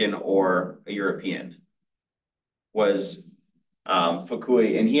American or a European, was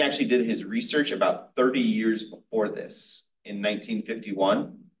Fukui, and he actually did his research about 30 years before this in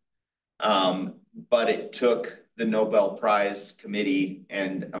 1951. But it took the Nobel Prize Committee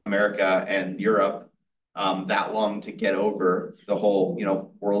and America and Europe that long to get over the whole,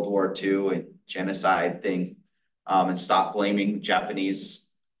 World War II and genocide thing, and stop blaming Japanese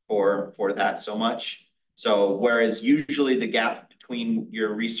for that so much. So whereas usually the gap between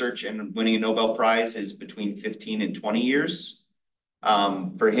your research and winning a Nobel Prize is between 15 and 20 years,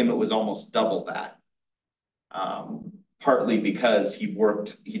 for him it was almost double that. Partly because he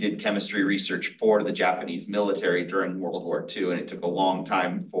did chemistry research for the Japanese military during World War II, and it took a long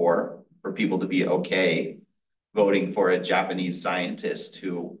time for people to be okay voting for a Japanese scientist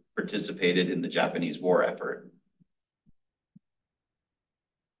who participated in the Japanese war effort.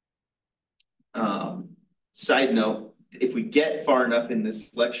 Side note, if we get far enough in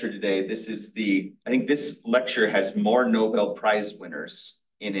this lecture today, I think this lecture has more Nobel Prize winners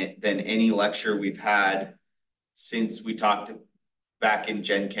in it than any lecture we've had since we talked back in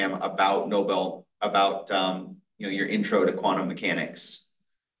Gen Chem about your intro to quantum mechanics.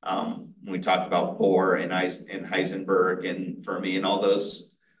 When we talked about Bohr and Heisenberg and Fermi and all those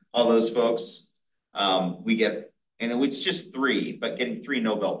folks, and it's just three, but getting 3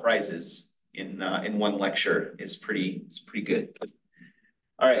 Nobel Prizes in one lecture is pretty good.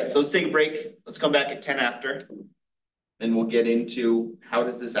 All right, so let's take a break. Let's come back at 10 after. Then we'll get into how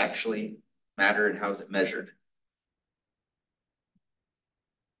does this actually matter and how is it measured.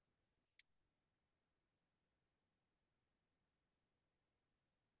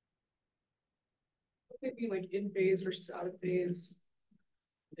 Maybe like in phase versus out of phase.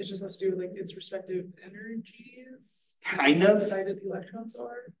 It just has to do with like its respective energies. Kind of. Decided the electrons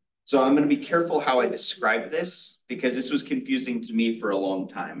are. So I'm going to be careful how I describe this because this was confusing to me for a long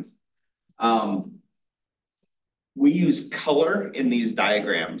time. We use color in these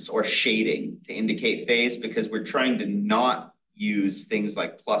diagrams or shading to indicate phase because we're trying to not use things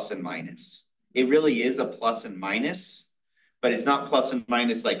like plus and minus. It really is a plus and minus, but it's not plus and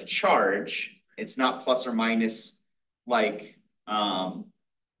minus like charge. It's not plus or minus like,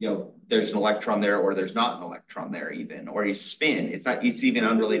 there's an electron there or there's not an electron there even, or a spin. It's even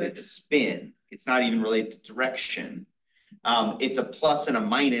unrelated to spin. It's not even related to direction. It's a plus and a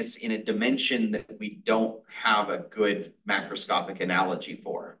minus in a dimension that we don't have a good macroscopic analogy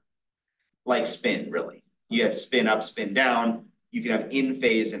for. Like spin, really. You have spin up, spin down. You can have in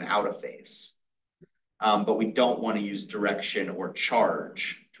phase and out of phase. But we don't want to use direction or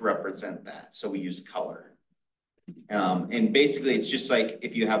charge to represent that. So we use color. And basically, it's just like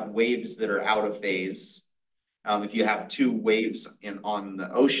if you have waves that are out of phase, if you have 2 waves on the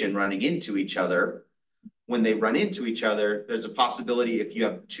ocean running into each other, when they run into each other, there's a possibility if you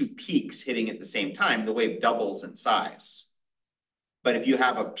have 2 peaks hitting at the same time, the wave doubles in size. But if you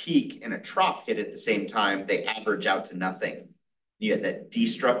have a peak and a trough hit at the same time, they average out to nothing. You get that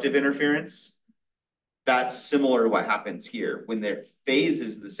destructive interference. That's similar to what happens here. When their phase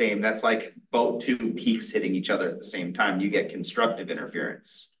is the same, that's like both 2 peaks hitting each other at the same time. You get constructive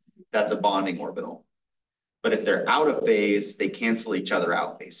interference. That's a bonding orbital. But if they're out of phase, they cancel each other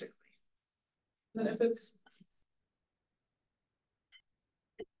out, basically. Then if it's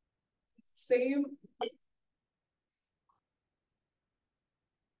same,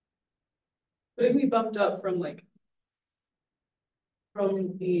 but if we bumped up from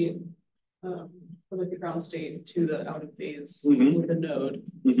the the ground state to the out of phase with the node,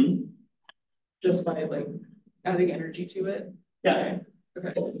 just by like adding energy to it. Yeah.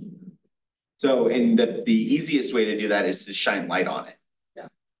 Okay. So, and the easiest way to do that is to shine light on it. Yeah.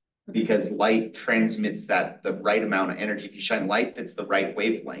 Because light transmits the right amount of energy. If you shine light that's the right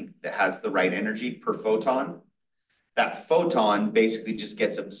wavelength, that has the right energy per photon, that photon basically just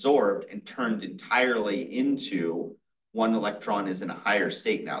gets absorbed and turned entirely into one electron is in a higher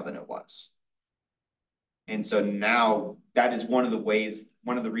state now than it was. And so now that is one of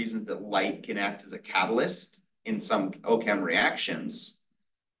the reasons that light can act as a catalyst in some OChem reactions,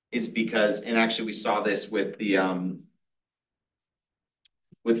 is because, and actually we saw this with the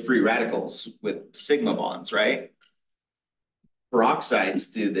with free radicals, with sigma bonds, right?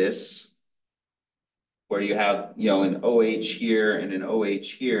 Peroxides do this, where you have, an OH here and an OH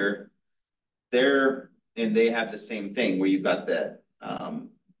here. And they have the same thing where you've got where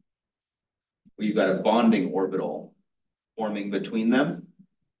you've got a bonding orbital forming between them,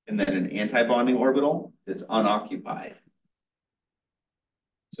 and then an anti-bonding orbital that's unoccupied.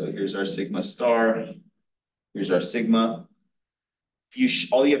 So here's our sigma star, here's our sigma.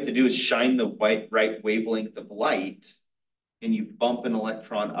 All you have to do is shine the right wavelength of light, and you bump an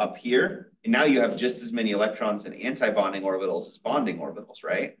electron up here, and now you have just as many electrons in anti-bonding orbitals as bonding orbitals,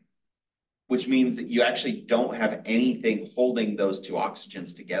 right? Which means that you actually don't have anything holding those two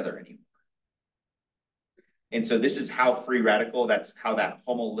oxygens together anymore. And so this is how free radical, that's how that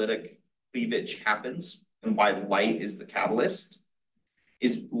homolytic cleavage happens, and why light is the catalyst,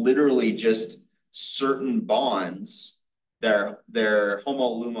 is literally just certain bonds, their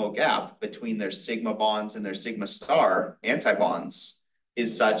homo-lumo gap between their sigma bonds and their sigma star antibonds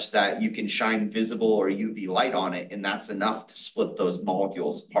is such that you can shine visible or UV light on it, and that's enough to split those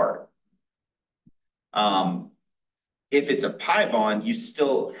molecules apart. If it's a pi bond, you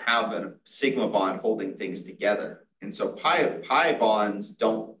still have a sigma bond holding things together. And so pi bonds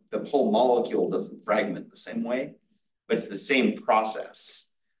don't, the whole molecule doesn't fragment the same way, but it's the same process.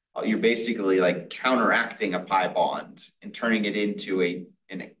 You're basically like counteracting a pi bond and turning it into a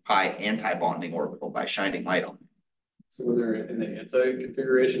pi anti-bonding orbital by shining light on it. So when they're in the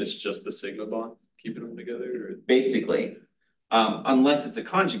anti-configuration, it's just the sigma bond keeping them together? Or? Basically, unless it's a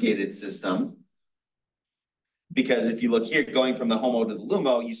conjugated system. Because if you look here, going from the HOMO to the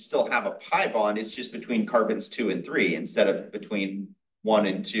LUMO, you still have a pi bond. It's just between carbons 2 and 3 instead of between 1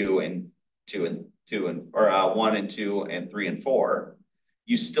 and 2 and 2 and 2 and or 1 and 2 and 3 and 4.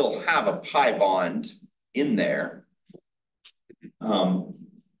 You still have a pi bond in there.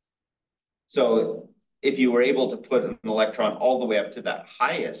 So if you were able to put an electron all the way up to that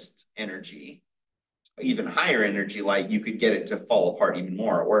highest energy, even higher energy light, you could get it to fall apart even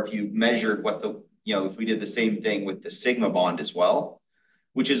more. Or if you measured what the if we did the same thing with the sigma bond as well,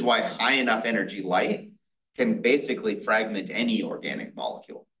 which is why high enough energy light can basically fragment any organic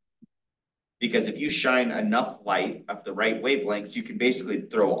molecule. Because if you shine enough light of the right wavelengths, you can basically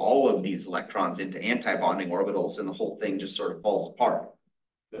throw all of these electrons into anti-bonding orbitals, and the whole thing just sort of falls apart.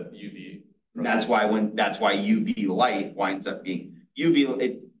 The UV. That's why UV light winds up being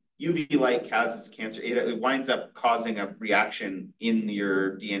UV light causes cancer. It winds up causing a reaction in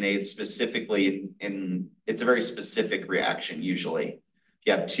your DNA specifically, and it's a very specific reaction usually. If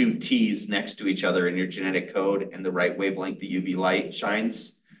you have two T's next to each other in your genetic code and the right wavelength the UV light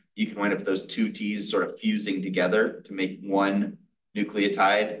shines, you can wind up with those two T's sort of fusing together to make one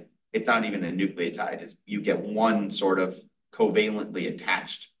nucleotide. It's not even a nucleotide. You get one sort of covalently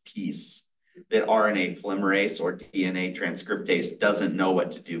attached piece that RNA polymerase or DNA transcriptase doesn't know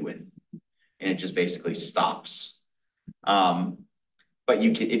what to do with. And it just basically stops. But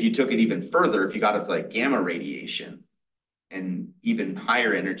if you took it even further, if you got up to like gamma radiation and even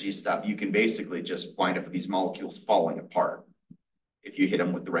higher energy stuff, you can basically just wind up with these molecules falling apart if you hit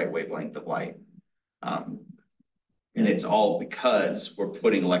them with the right wavelength of light. And it's all because we're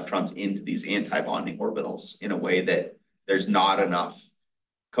putting electrons into these anti-bonding orbitals in a way that there's not enough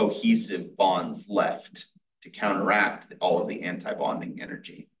cohesive bonds left to counteract all of the anti-bonding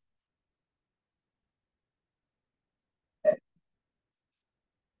energy.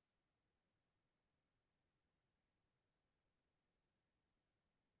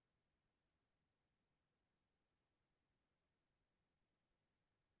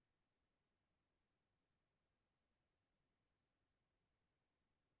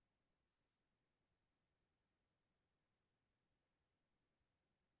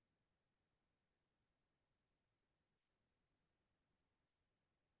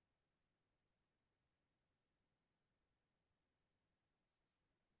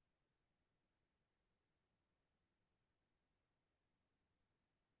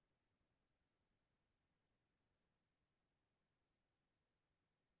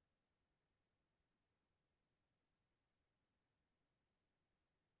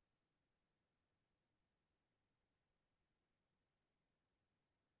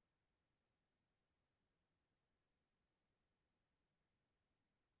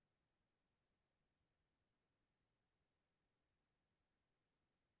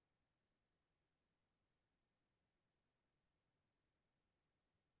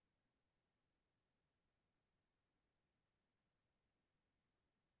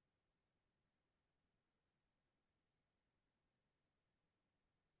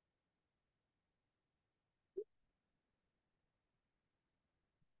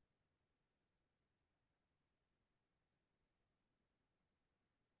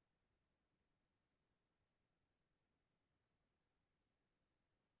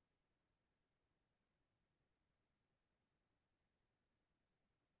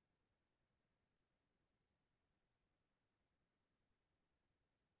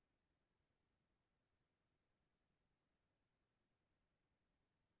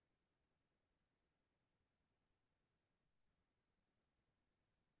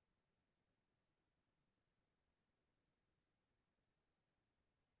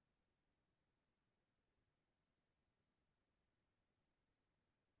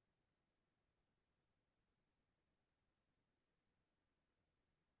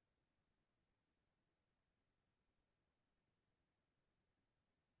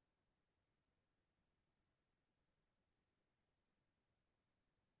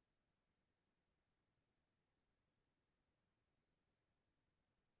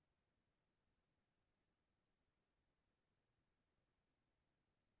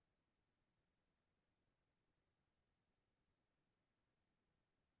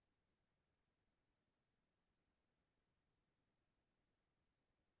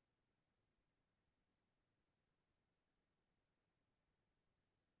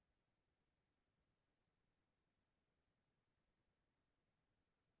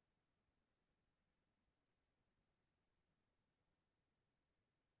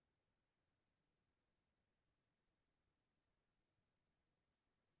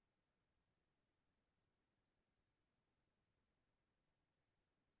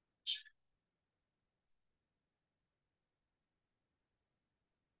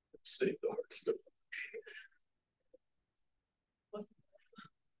 save the hard stuff.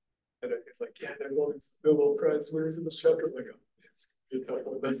 And it's like, yeah, there's all these Nobel Prize winners in this chapter. I'm like, oh, yeah, it's good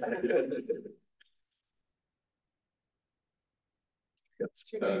talking about that.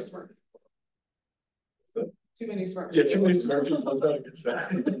 Too many smart. Uh, Too many smart. Yeah, too many smart people. That's not a good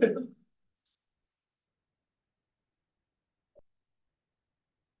sign.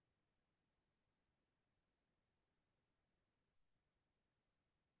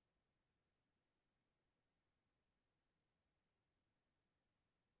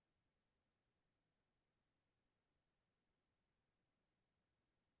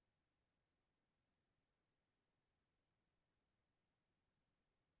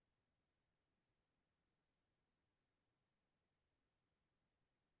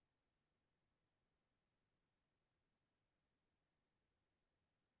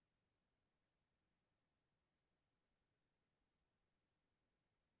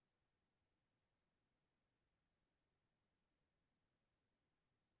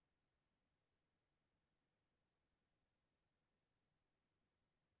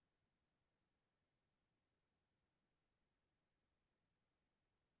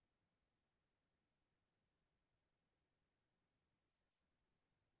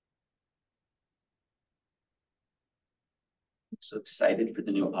 So excited for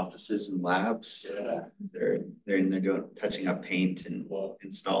the new offices and labs. Yeah. They're in there doing, touching up paint and Wow.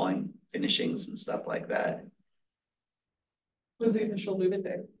 installing finishings and stuff like that When's the official move-in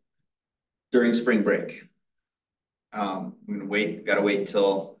day? during spring break. I'm gonna gotta wait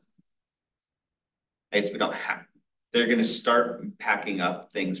till. I guess we don't have, they're gonna start packing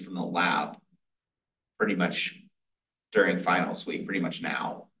up things from the lab pretty much during finals week, pretty much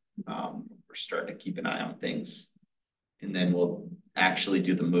now. We're starting to keep an eye on things. And then we'll actually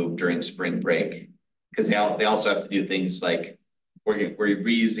do the move during spring break. Because they also have to do things like we're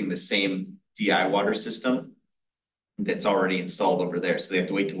reusing the same DI water system that's already installed over there. So they have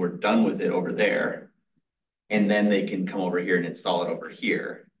to wait till we're done with it over there. And then they can come over here and install it over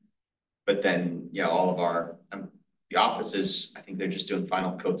here. But then, yeah, all of our, the offices, I think they're just doing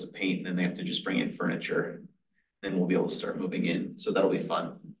final coats of paint and then they have to just bring in furniture. Then we'll be able to start moving in. So that'll be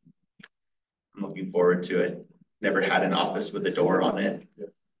fun. I'm looking forward to it. Never had an office with a door on it. Yeah.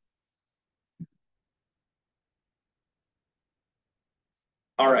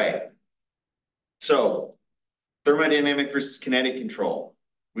 All right. So thermodynamic versus kinetic control.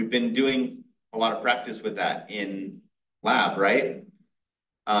 We've been doing a lot of practice with that in lab, right?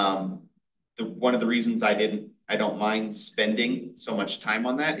 One of the reasons I don't mind spending so much time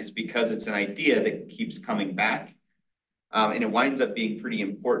on that is because it's an idea that keeps coming back. And it winds up being pretty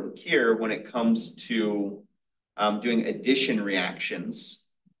important here when it comes to doing addition reactions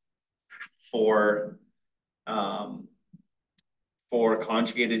for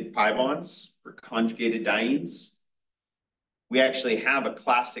conjugated pi bonds, for conjugated dienes. We actually have a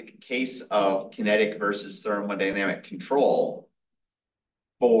classic case of kinetic versus thermodynamic control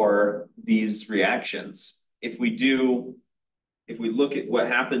for these reactions. If we look at what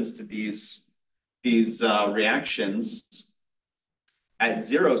happens to these reactions at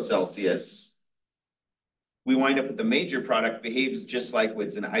 0 Celsius, we wind up with the major product behaves just like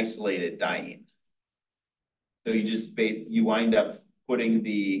it's an isolated diene. So you wind up putting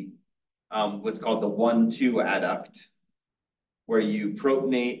the what's called the 1,2 adduct, where you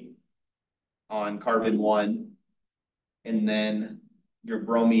protonate on carbon 1, and then your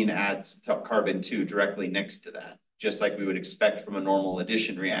bromine adds to carbon 2 directly next to that, just like we would expect from a normal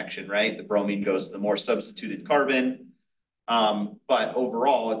addition reaction, right? The bromine goes to the more substituted carbon, but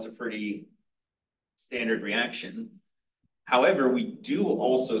overall, it's a pretty standard reaction. However, we do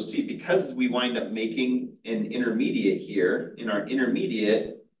also see, because we wind up making an intermediate here, in our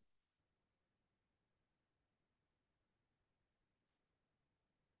intermediate,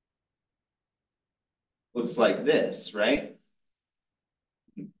 looks like this, right?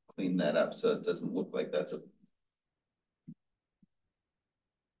 Clean that up so it doesn't look like that's a.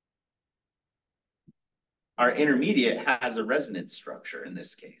 Our intermediate has a resonance structure in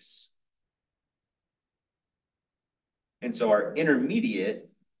this case. And so our intermediate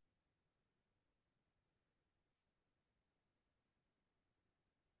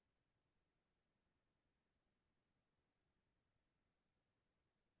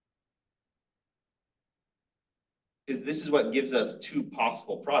this is what gives us 2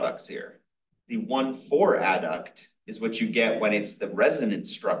 possible products here. The 1,4 adduct is what you get when it's the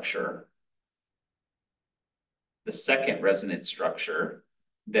resonance structure, the second resonance structure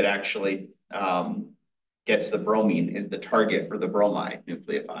that actually gets the bromine, is the target for the bromide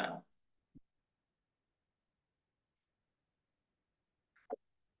nucleophile.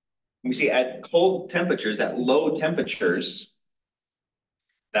 We see at cold temperatures, at low temperatures,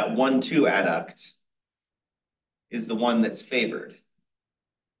 that 1,2 adduct is the one that's favored.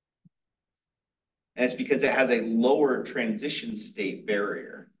 And it's because it has a lower transition state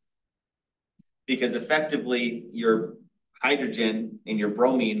barrier. Because effectively your hydrogen and your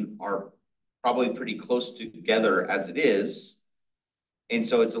bromine are probably pretty close together as it is. And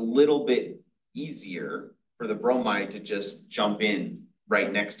so it's a little bit easier for the bromide to just jump in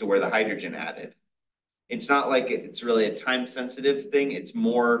right next to where the hydrogen added. It's not like it's really a time sensitive thing. It's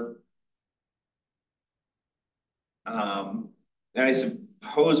more, and I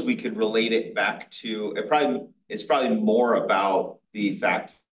suppose we could relate it back to, it's probably more about the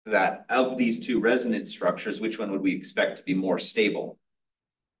fact that of these two resonance structures, which one would we expect to be more stable?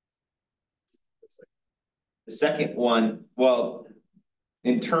 The second one, well,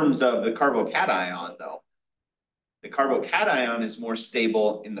 in terms of the carbocation though, the carbocation is more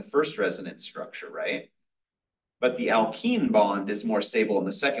stable in the first resonance structure, right? But the alkene bond is more stable in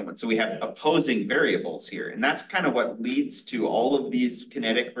the second one. So we have opposing variables here. And that's kind of what leads to all of these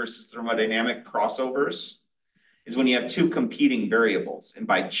kinetic versus thermodynamic crossovers, is when you have two competing variables. And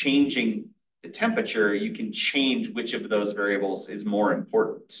by changing the temperature, you can change which of those variables is more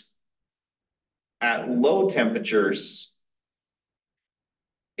important. At low temperatures,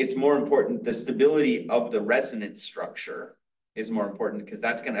 it's more important, the stability of the resonance structure is more important because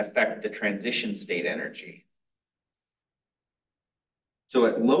that's going to affect the transition state energy. So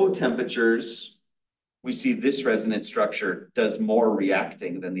at low temperatures, we see this resonance structure does more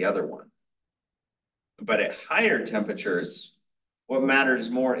reacting than the other one. But at higher temperatures, what matters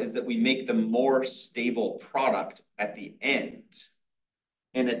more is that we make the more stable product at the end.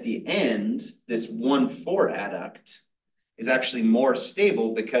 And at the end, this 1,4 adduct is actually more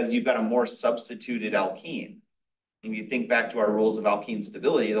stable because you've got a more substituted alkene. If you think back to our rules of alkene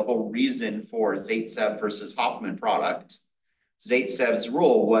stability, the whole reason for Zaitsev versus Hofmann product, Zaitsev's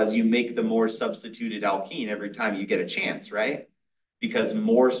rule was you make the more substituted alkene every time you get a chance, right? Because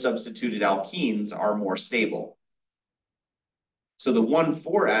more substituted alkenes are more stable. So the 1,4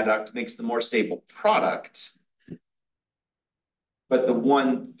 adduct makes the more stable product, but the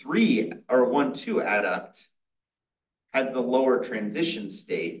 1,3 or 1,2 adduct has the lower transition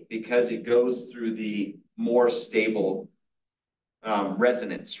state because it goes through the more stable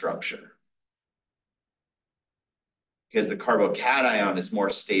resonance structure. Because the carbocation is more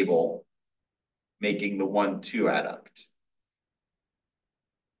stable, making the 1,2 adduct.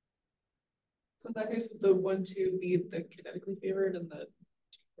 So in that case, would the 1,2 be the kinetically favored and the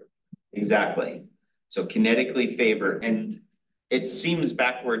 2,4? Exactly. So kinetically favored, and it seems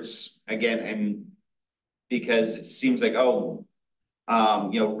backwards again, and because it seems like,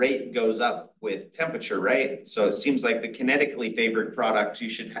 rate goes up with temperature, right? So it seems like the kinetically favored product, you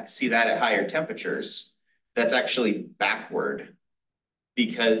should see that at higher temperatures. That's actually backward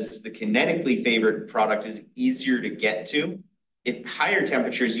because the kinetically favored product is easier to get to. At higher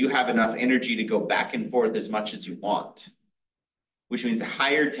temperatures, you have enough energy to go back and forth as much as you want, which means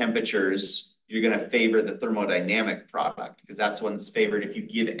higher temperatures, you're going to favor the thermodynamic product because that's one's favored if you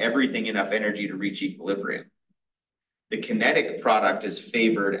give everything enough energy to reach equilibrium. The kinetic product is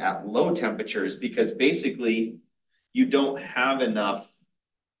favored at low temperatures because basically you don't have enough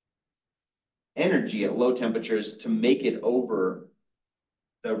energy at low temperatures to make it over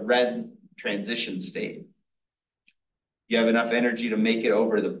the red transition state. You have enough energy to make it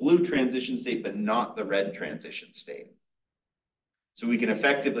over the blue transition state, but not the red transition state. So we can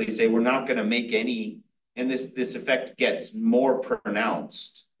effectively say we're not going to make any, and this effect gets more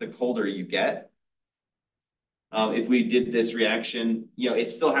pronounced the colder you get. If we did this reaction, it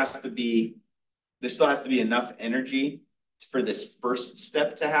still has to be, there still has to be enough energy for this first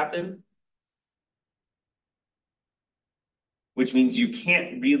step to happen, which means you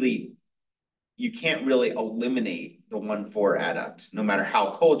can't really eliminate the 1,4 adduct, no matter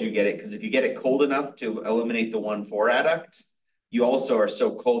how cold you get it, because if you get it cold enough to eliminate the 1,4 adduct, you also are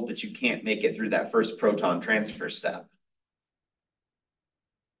so cold that you can't make it through that first proton transfer step.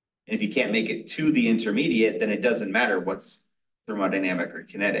 And if you can't make it to the intermediate, then it doesn't matter what's thermodynamic or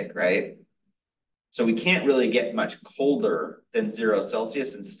kinetic, right? So we can't really get much colder than 0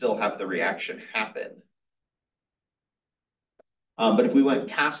 Celsius and still have the reaction happen. But if we went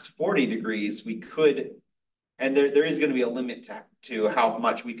past 40 degrees, we could, and there is going to be a limit to how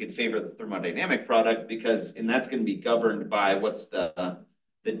much we could favor the thermodynamic product and that's going to be governed by what's the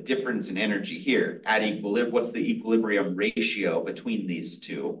difference in energy here at equilibrium. What's the equilibrium ratio between these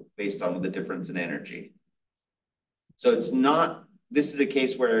two based on the difference in energy? So this is a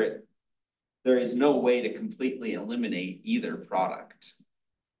case where there is no way to completely eliminate either product.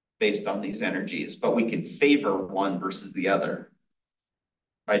 based on these energies, but we can favor one versus the other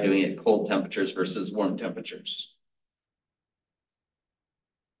by doing it cold temperatures versus warm temperatures.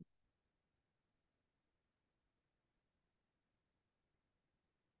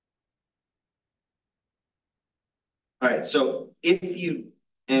 All right, so if you,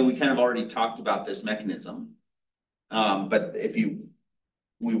 and we kind of already talked about this mechanism, but if you,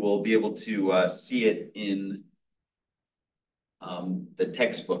 we will be able to see it in the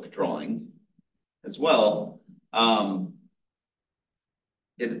textbook drawing as well.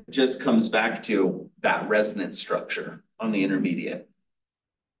 It just comes back to that resonance structure on the intermediate.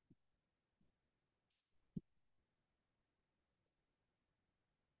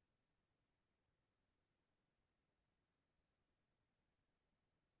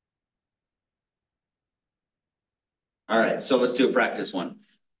 All right, so let's do a practice one.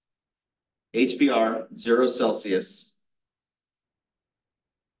 HBr, 0 Celsius.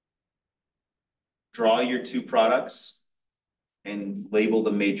 Draw your two products and label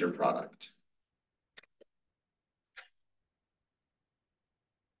the major product.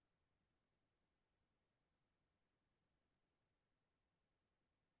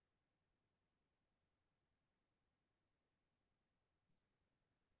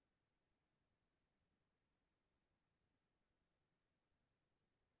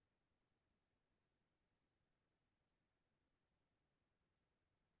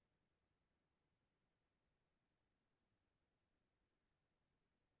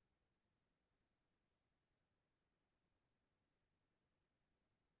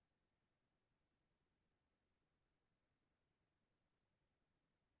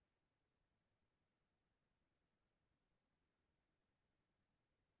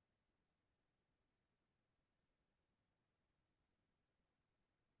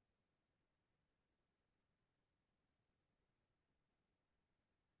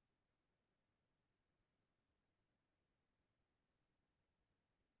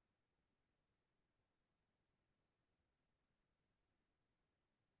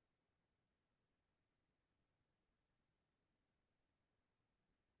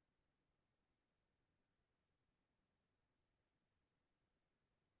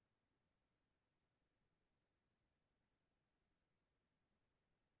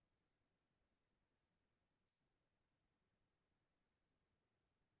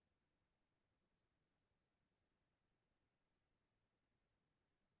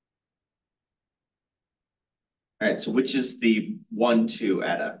 All right, so which is the 1,2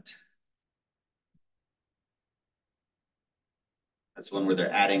 adduct? That's one where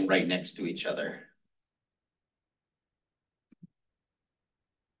they're adding right next to each other.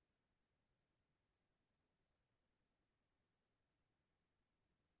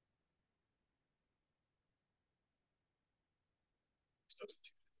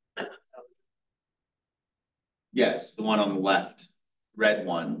 Substitute. Yes, the one on the left, red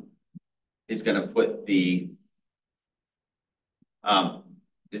one, is going to put the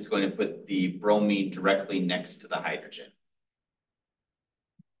bromine directly next to the hydrogen.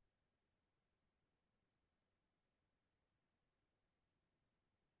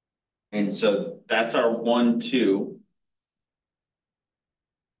 And so that's our 1,2.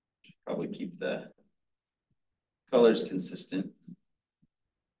 Probably keep the colors consistent.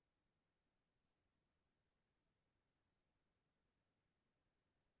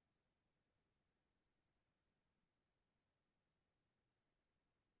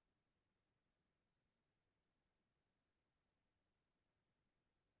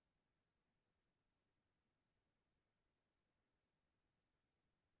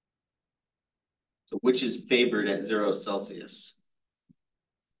 So which is favored at 0 Celsius?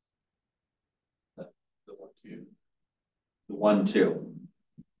 The 1,2. The 1,2.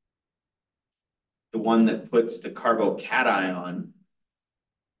 The one that puts the carbocation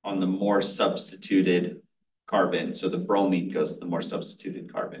on the more substituted carbon. So the bromine goes to the more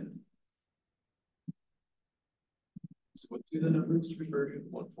substituted carbon. So what do the numbers refer to?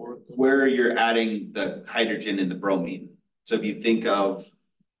 1,4? Where you're adding the hydrogen and the bromine. So if you think of,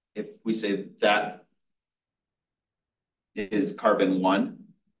 if we say that is carbon 1,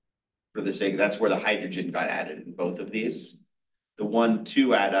 for the sake, that's where the hydrogen got added in both of these. The 1,2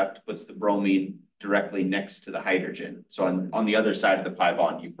 adduct puts the bromine directly next to the hydrogen. So on the other side of the pi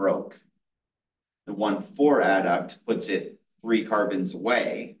bond, you broke. The 1,4 adduct puts it 3 carbons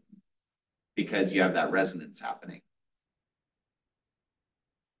away because you have that resonance happening.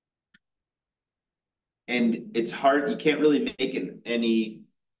 And it's hard, you can't really make any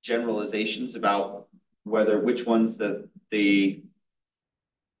generalizations about which ones the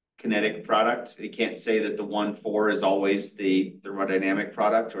kinetic product. You can't say that the 1,4 is always the thermodynamic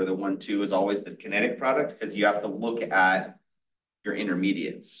product or the 1,2 is always the kinetic product, because you have to look at your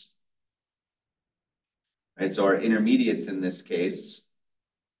intermediates. Right, so our intermediates in this case,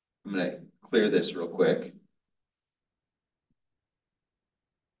 I'm gonna clear this real quick.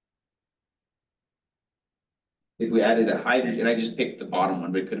 If we added a hydrogen, I just picked the bottom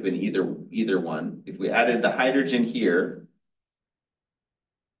one, but it could have been either one. If we added the hydrogen here,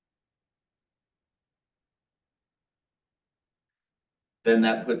 then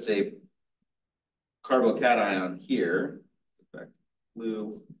that puts a carbocation here. Back to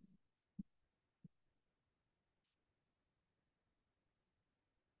blue.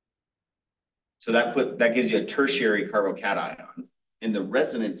 So that gives you a tertiary carbocation. In the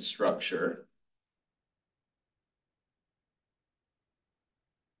resonance structure,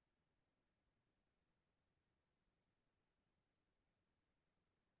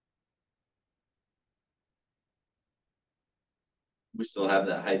 we still have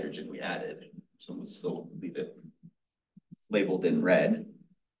the hydrogen we added, so we'll still leave it labeled in red.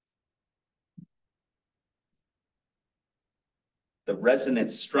 The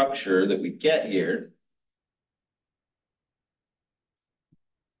resonance structure that we get here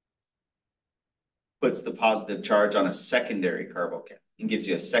puts the positive charge on a secondary carbocation and gives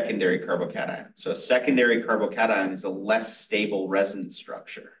you a secondary carbocation. So a secondary carbocation is a less stable resonance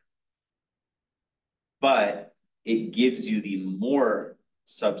structure, but it gives you the more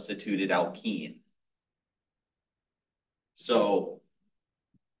substituted alkene. So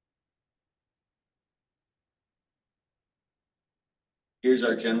here's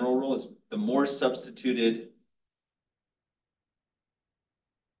our general rule: is the more substituted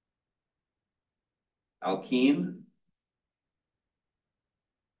alkene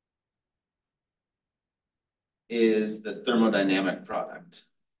is the thermodynamic product,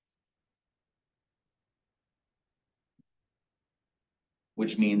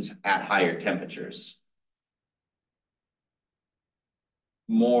 which means at higher temperatures.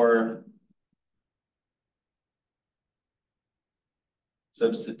 More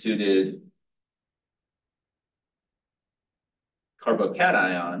substituted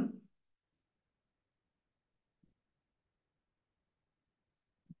carbocation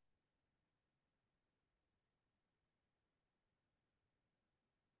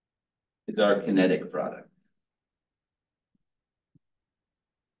is our kinetic product.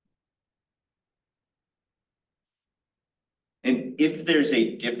 And if there's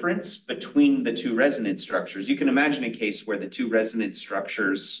a difference between the two resonance structures, you can imagine a case where the two resonance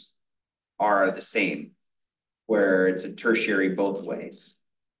structures are the same, where it's a tertiary both ways,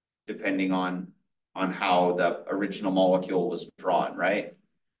 depending on how the original molecule was drawn, right?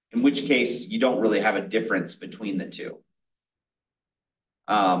 In which case, you don't really have a difference between the two.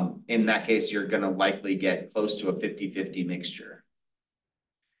 In that case, you're going to likely get close to a 50-50 mixture.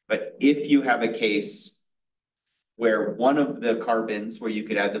 But if you have a case where one of the carbons where you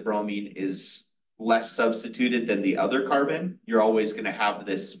could add the bromine is less substituted than the other carbon, you're always going to have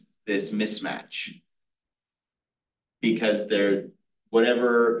this mismatch. Because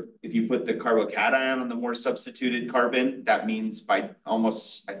if you put the carbocation on the more substituted carbon, that means I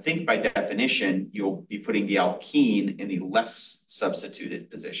think by definition, you'll be putting the alkene in the less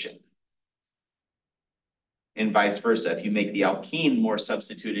substituted position. And vice versa. If you make the alkene more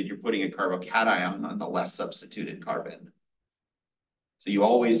substituted, you're putting a carbocation on the less substituted carbon. So you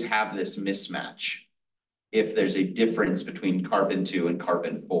always have this mismatch if there's a difference between carbon 2 and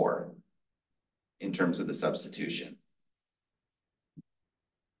carbon 4 in terms of the substitution.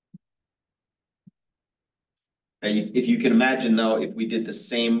 Now, if you can imagine, though, if we did the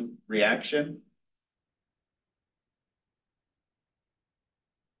same reaction,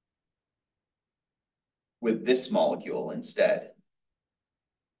 with this molecule instead,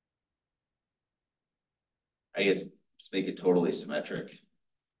 I guess let's make it totally symmetric,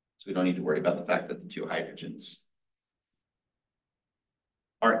 so we don't need to worry about the fact that the two hydrogens.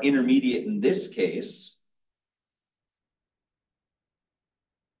 Our intermediate in this case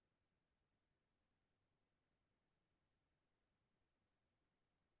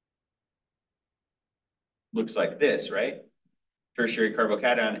looks like this, right? Tertiary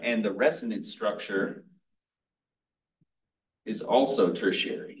carbocation, and the resonance structure is also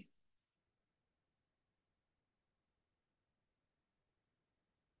tertiary.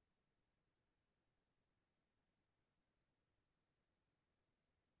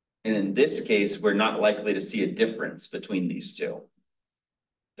 And in this case, we're not likely to see a difference between these two.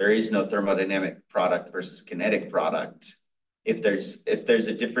 There is no thermodynamic product versus kinetic product. If there's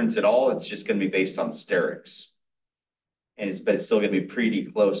a difference at all, it's just going to be based on sterics. but it's still gonna be pretty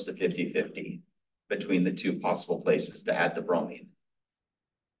close to 50-50 between the two possible places to add the bromine.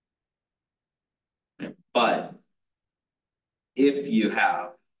 But if you have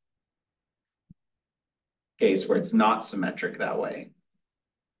a case where it's not symmetric that way,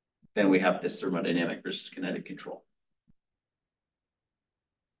 then we have this thermodynamic versus kinetic control.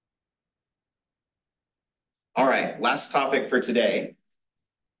 All right, last topic for today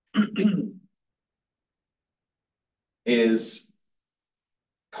is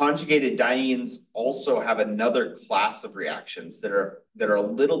conjugated dienes also have another class of reactions that are a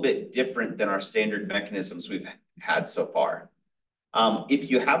little bit different than our standard mechanisms we've had so far. If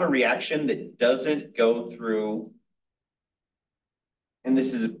you have a reaction that doesn't go through, and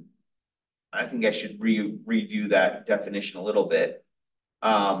this is, I think I should redo that definition a little bit.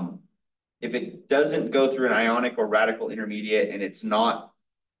 If it doesn't go through an ionic or radical intermediate and it's not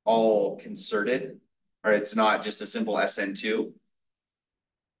all concerted, or it's not just a simple SN2,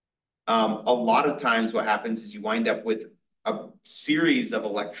 a lot of times what happens is you wind up with a series of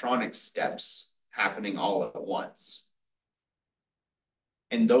electronic steps happening all at once.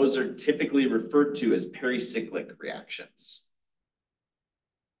 And those are typically referred to as pericyclic reactions.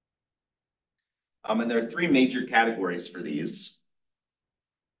 And there are three major categories for these.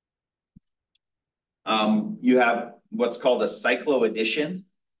 You have what's called a cycloaddition,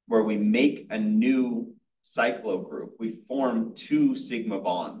 where we make a new cyclo group. We form two sigma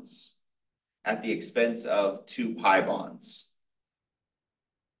bonds at the expense of two pi bonds.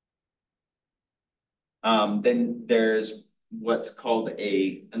 Then there's what's called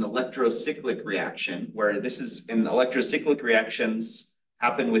an electrocyclic reaction, where this is, in electrocyclic reactions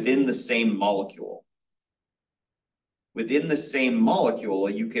happen within the same molecule. Within the same molecule,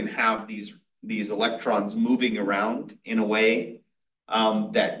 you can have these electrons moving around in a way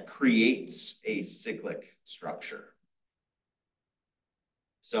that creates a cyclic structure.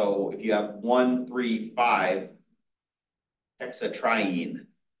 So if you have 1,3,5 hexatriene,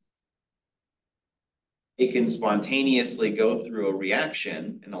 it can spontaneously go through a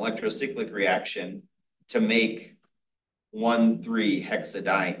reaction, an electrocyclic reaction, to make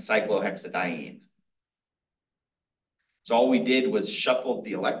 1,3-cyclohexadiene. So all we did was shuffle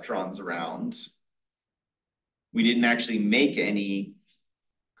the electrons around. We didn't actually make any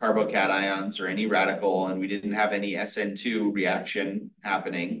carbocations or any radical, and we didn't have any SN2 reaction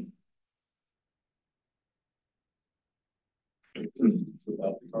happening.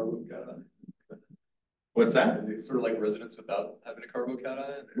 Without the carbocation. What's that? Is it sort of like resonance without having a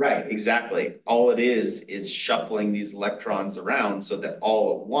carbocation? Right, exactly. All it is shuffling these electrons around so that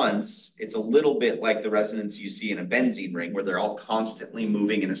all at once, it's a little bit like the resonance you see in a benzene ring, where they're all constantly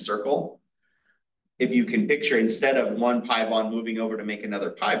moving in a circle. If you can picture, instead of one pi bond moving over to make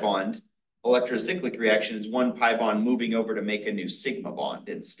another pi bond, electrocyclic reaction is one pi bond moving over to make a new sigma bond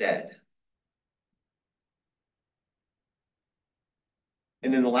instead.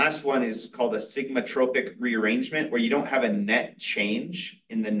 And then the last one is called a sigmatropic rearrangement, where you don't have a net change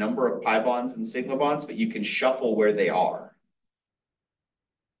in the number of pi bonds and sigma bonds, but you can shuffle where they are.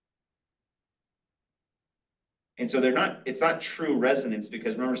 And so it's not true resonance,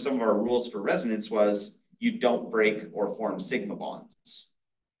 because remember, some of our rules for resonance was you don't break or form sigma bonds.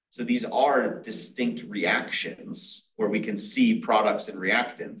 So these are distinct reactions where we can see products and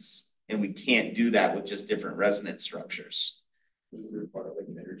reactants, and we can't do that with just different resonance structures. Does it require like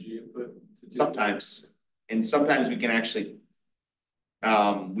energy input? Sometimes, and sometimes we can actually,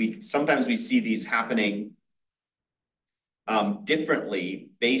 sometimes we see these happening differently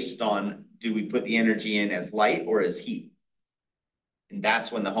based on, do we put the energy in as light or as heat? And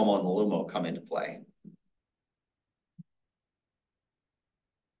that's when the HOMO and the LUMO come into play.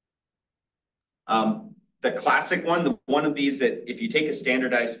 The classic one, one of these that if you take a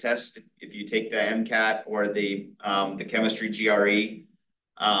standardized test, if you take the MCAT or the chemistry GRE,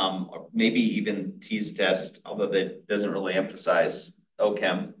 or maybe even TEAS test, although that doesn't really emphasize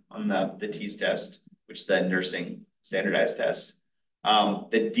OChem on the TEAS test, which is the nursing standardized test.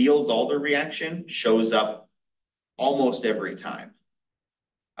 The DIels-Alder reaction shows up almost every time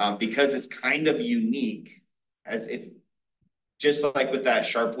because it's kind of unique, as it's just like with that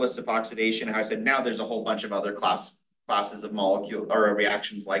Sharpless epoxidation. How I said now there's a whole bunch of other classes of molecule or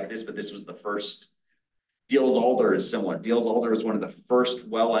reactions like this, but this was the first. DIels-Alder is similar. DIels-Alder is one of the first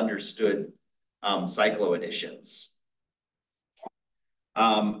well understood cycloadditions.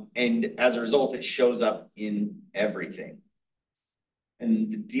 And as a result, it shows up in everything.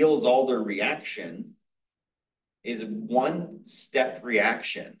 And the DIels-Alder reaction is a one-step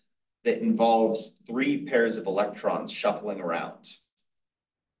reaction that involves 3 pairs of electrons shuffling around.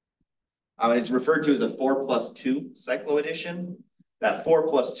 It's referred to as a 4+2 cycloaddition. That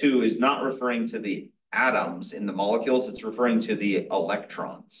 4+2 is not referring to the atoms in the molecules, it's referring to the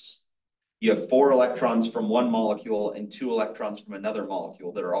electrons. You have 4 electrons from one molecule and 2 electrons from another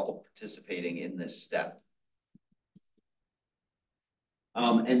molecule that are all participating in this step.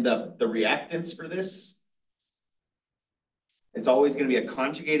 And the reactants for this, it's always going to be a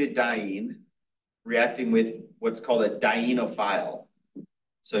conjugated diene reacting with what's called a dienophile.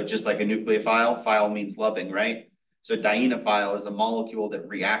 So just like a nucleophile, phile means loving, right? So dienophile is a molecule that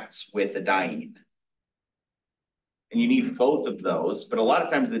reacts with a diene. And you need both of those, but a lot of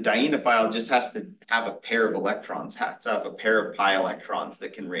times the dienophile just has to have a pair of electrons, has to have a pair of pi electrons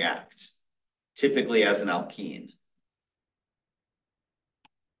that can react, typically as an alkene.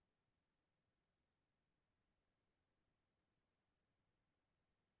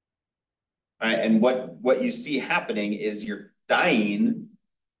 All right, and what you see happening is your diene,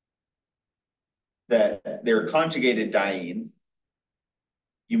 that they're conjugated diene,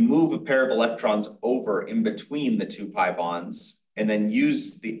 you move a pair of electrons over in between the 2 pi bonds and then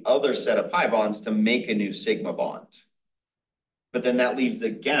use the other set of pi bonds to make a new sigma bond. But then that leaves a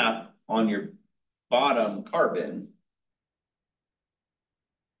gap on your bottom carbon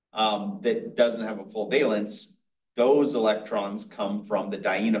that doesn't have a full valence. Those electrons come from the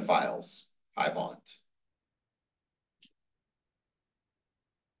dienophile's pi bond.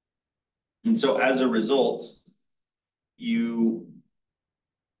 And so as a result, you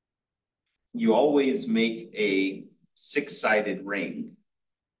always make a 6-sided ring.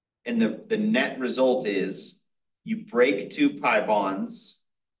 And the net result is you break 2 pi bonds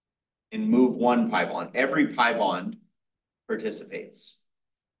and move 1 pi bond. Every pi bond participates.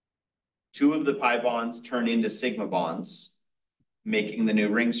 2 of the pi bonds turn into sigma bonds, making the new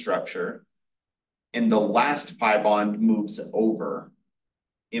ring structure. And the last pi bond moves over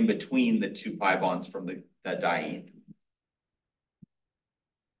in between the 2 pi bonds from the diene.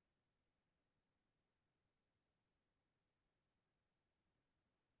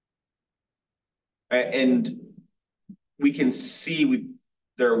 And we can see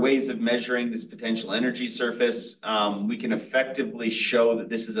there are ways of measuring this potential energy surface. We can effectively show that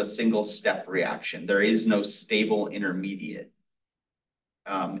this is a single step reaction. There is no stable intermediate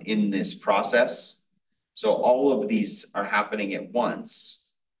in this process. So all of these are happening at once.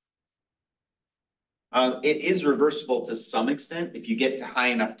 It is reversible to some extent. If you get to high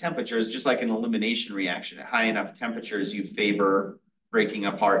enough temperatures, just like an elimination reaction, at high enough temperatures, you favor breaking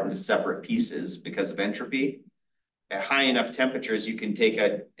apart into separate pieces because of entropy. At high enough temperatures, you can take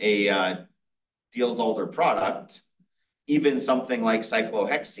a DIels-Alder product, even something like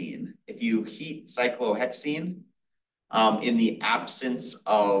cyclohexene. If you heat cyclohexene in the absence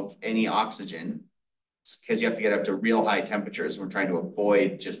of any oxygen, because you have to get up to real high temperatures, we're trying to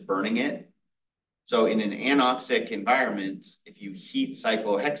avoid just burning it. So in an anoxic environment, if you heat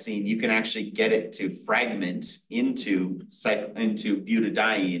cyclohexene, you can actually get it to fragment into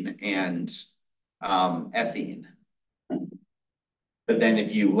butadiene and ethene. But then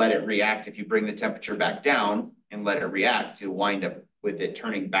if you let it react, if you bring the temperature back down and let it react, you'll wind up with it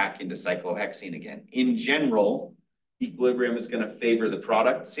turning back into cyclohexene again. In general, equilibrium is going to favor the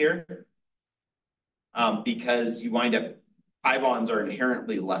products here because you wind up, pi bonds are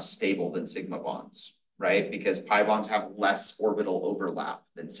inherently less stable than sigma bonds, right? Because pi bonds have less orbital overlap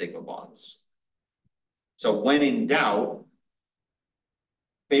than sigma bonds. So when in doubt,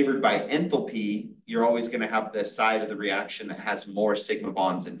 favored by enthalpy, you're always going to have the side of the reaction that has more sigma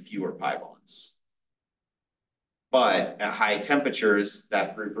bonds and fewer pi bonds. But at high temperatures,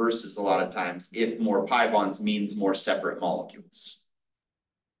 that reverses a lot of times if more pi bonds means more separate molecules.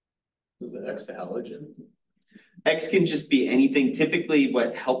 Is the X a halogen? X can just be anything. Typically,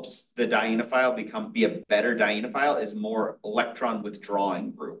 what helps the dienophile be a better dienophile is more electron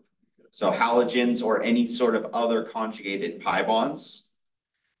withdrawing group. So halogens or any sort of other conjugated pi bonds,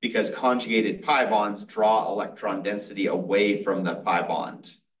 because conjugated pi bonds draw electron density away from the pi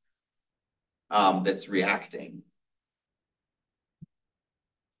bond that's reacting.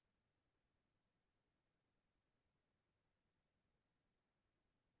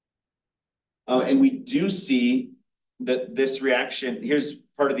 And we do see that this reaction, here's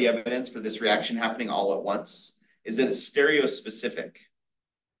part of the evidence for this reaction happening all at once, is that it's stereospecific.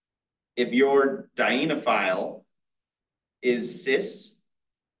 If your dienophile is cis,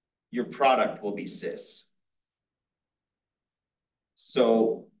 your product will be cis.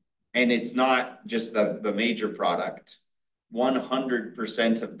 So, and it's not just the major product.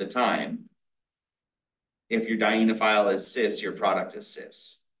 100% of the time, if your dienophile is cis, your product is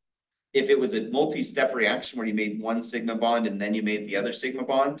cis. If it was a multi-step reaction where you made one sigma bond and then you made the other sigma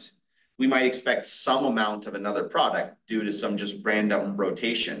bond, we might expect some amount of another product due to some just random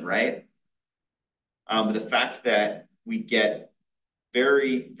rotation, right? But the fact that we get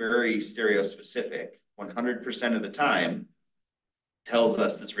very, very stereospecific 100% of the time tells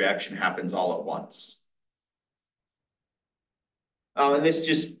us this reaction happens all at once. And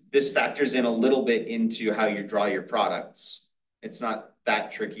this factors in a little bit into how you draw your products. It's not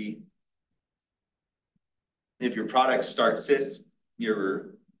that tricky. If your products start cis,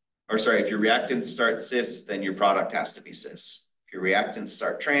 if your reactants start cis, then your product has to be cis. If your reactants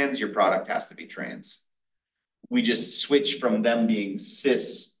start trans, your product has to be trans. We just switch from them being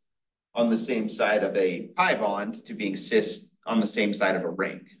cis on the same side of a pi bond to being cis on the same side of a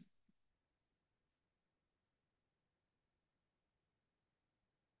ring.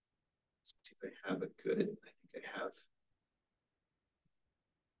 Let's see if I have a good, I think I have.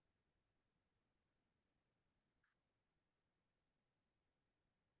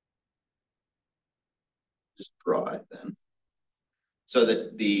 Just draw it then. So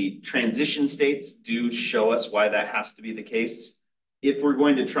that the transition states do show us why that has to be the case. If we're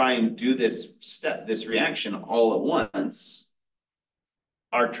going to try and do this reaction all at once,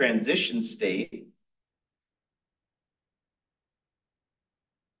 our transition state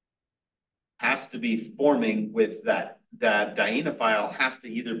has to be forming with that dienophile has to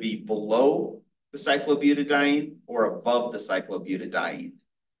either be below the cyclobutadiene or above the cyclobutadiene.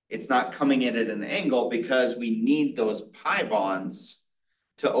 It's not coming in at an angle because we need those pi bonds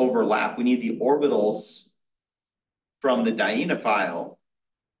to overlap. We need the orbitals from the dienophile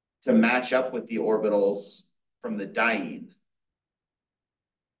to match up with the orbitals from the diene.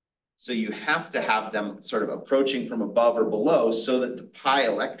 So you have to have them sort of approaching from above or below so that the pi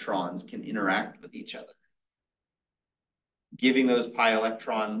electrons can interact with each other. Giving those pi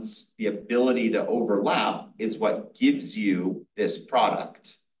electrons the ability to overlap is what gives you this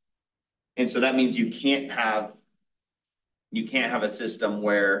product. And so that means you can't have a system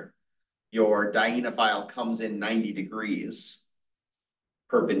where your dienophile comes in 90 degrees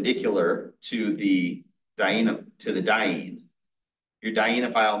perpendicular to the diene. Your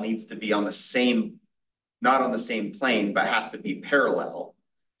dienophile needs to be on the same, not on the same plane, but has to be parallel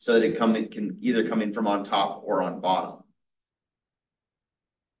so that it can either come in from on top or on bottom.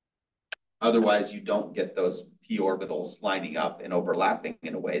 Otherwise, you don't get those p orbitals lining up and overlapping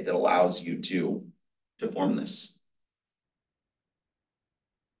in a way that allows you to form this.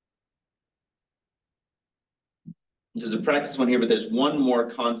 There's a practice one here, but there's one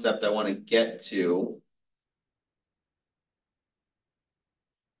more concept I want to get to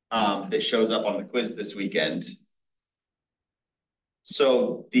that shows up on the quiz this weekend.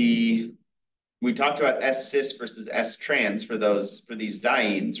 So we talked about S-cis versus S-trans for these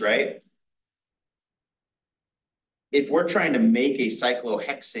dienes, right? If we're trying to make a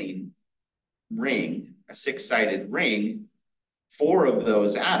cyclohexane ring, a 6-sided ring, 4 of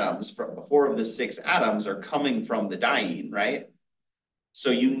the 6 atoms are coming from the diene, right?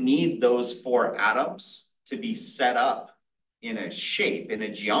 So you need those 4 atoms to be set up in a shape, in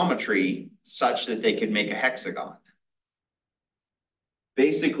a geometry, such that they could make a hexagon.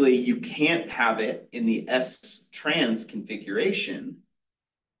 Basically, you can't have it in the S-trans configuration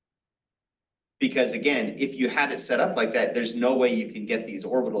because, again, if you had it set up like that, there's no way you can get these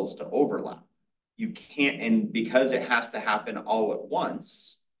orbitals to overlap. You can't, and because it has to happen all at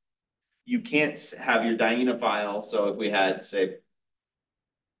once, you can't have your dienophile. So if we had, say,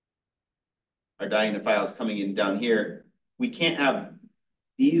 our dienophiles coming in down here, we can't have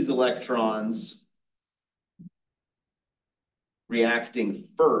these electrons reacting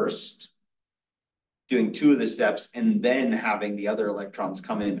first, doing 2 of the steps, and then having the other electrons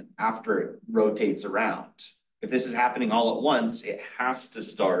come in after it rotates around. If this is happening all at once, it has to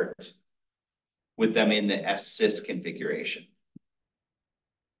start with them in the S-cis configuration.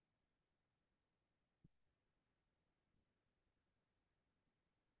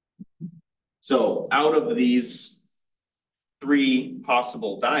 So out of these 3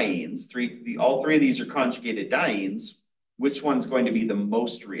 possible dienes, all 3 of these are conjugated dienes, which one's going to be the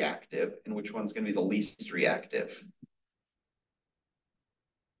most reactive and which one's going to be the least reactive?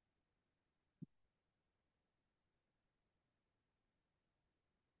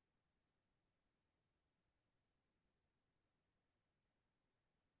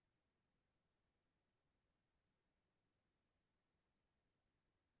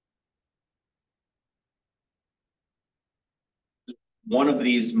 One of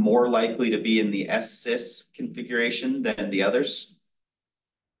these more likely to be in the S-cis configuration than the others?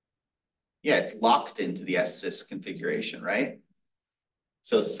 Yeah, it's locked into the S-cis configuration, right?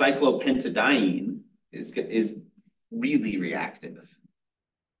 So cyclopentadiene is really reactive.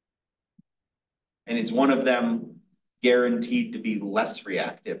 And is one of them guaranteed to be less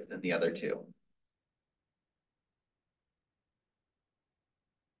reactive than the other two?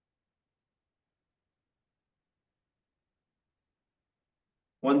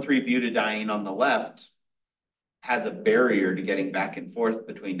 One 3-butadiene on the left has a barrier to getting back and forth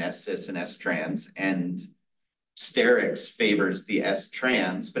between S-cis and S-trans, and sterics favors the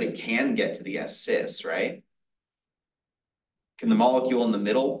S-trans, but it can get to the S-cis, right? Can the molecule in the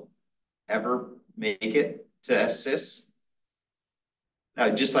middle ever make it to S-cis?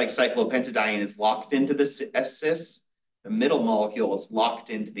 Just like cyclopentadiene is locked into the S-cis, the middle molecule is locked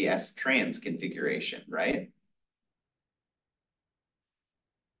into the S-trans configuration, right?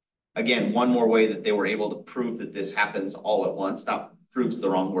 Again, one more way that they were able to prove that this happens all at once, not proves the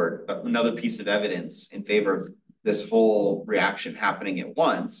wrong word, but another piece of evidence in favor of this whole reaction happening at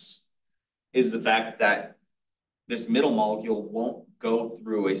once is the fact that this middle molecule won't go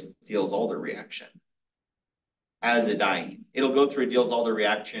through a Diels-Alder reaction as a diene. It'll go through a Diels-Alder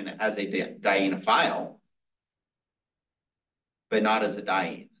reaction as a dienophile, but not as a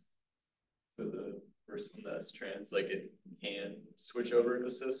diene. So the first one that's trans, like it can switch over into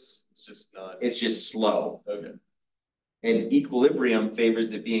cis, it's just not. It's just slow. Okay. And equilibrium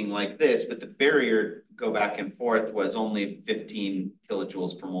favors it being like this, but the barrier go back and forth was only 15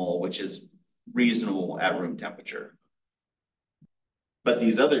 kilojoules per mole, which is reasonable at room temperature. But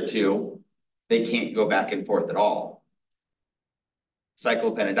these other two, they can't go back and forth at all.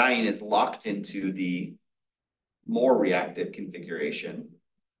 Cyclopentadiene is locked into the more reactive configuration,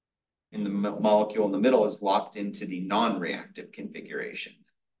 and the molecule in the middle is locked into the non-reactive configuration.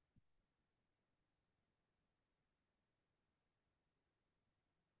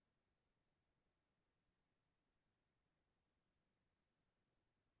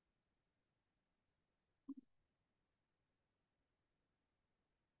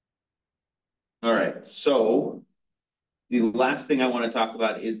 All right, so the last thing I want to talk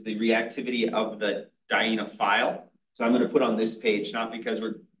about is the reactivity of the dienophile. So I'm going to put on this page, not because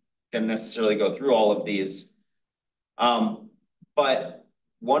we're going to necessarily go through all of these, but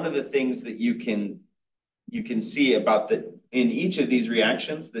one of the things that you can see about in each of these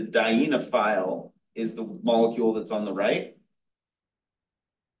reactions, the dienophile is the molecule that's on the right,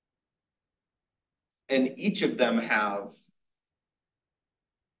 and each of them have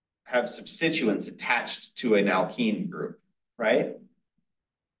substituents attached to an alkene group, right?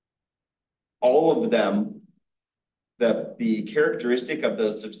 All of them, the characteristic of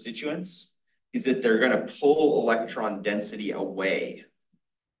those substituents is that they're going to pull electron density away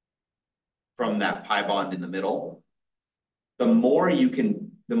from that pi bond in the middle. The more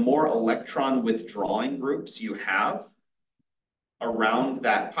electron withdrawing groups you have around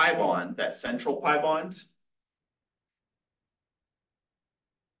that pi bond, that central pi bond,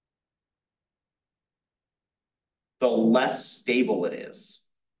 the less stable it is.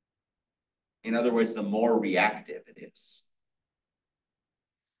 In other words, the more reactive it is.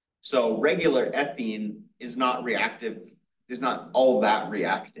 So regular ethene is not reactive, is not all that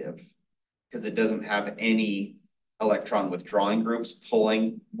reactive because it doesn't have any electron withdrawing groups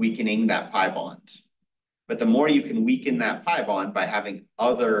weakening that pi bond. But the more you can weaken that pi bond by having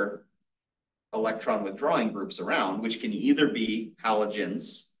other electron withdrawing groups around, which can either be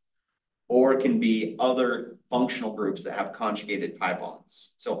halogens or can be other functional groups that have conjugated pi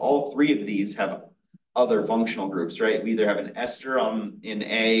bonds. So all three of these have other functional groups, right? We either have an ester in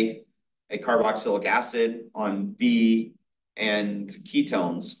A carboxylic acid on B, and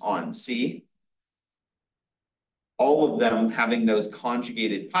ketones on C. All of them having those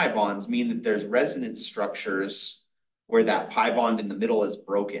conjugated pi bonds mean that there's resonance structures where that pi bond in the middle is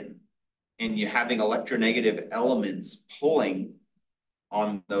broken, and you're having electronegative elements pulling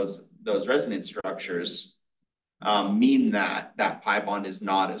on those resonance structures mean that pi bond is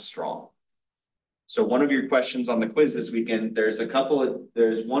not as strong. So one of your questions on the quiz this weekend, there's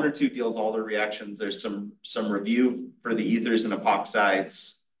one or two Diels-Alder reactions. There's some review for the ethers and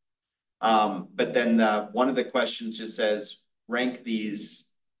epoxides. But then one of the questions just says, rank these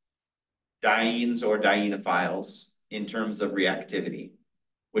dienes or dienophiles in terms of reactivity.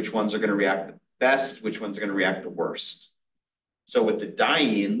 Which ones are going to react the best? Which ones are going to react the worst? So with the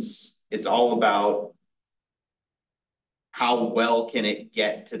dienes, it's all about how well can it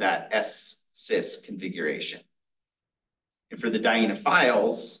get to that S-cis configuration. And for the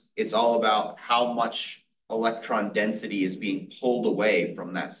dienophiles, it's all about how much electron density is being pulled away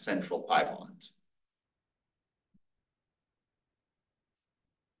from that central pi bond.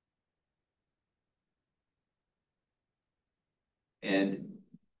 And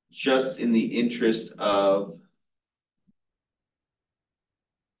just in the interest of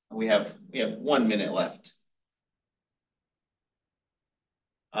We have 1 minute left.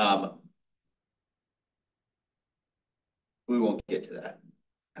 We won't get to that.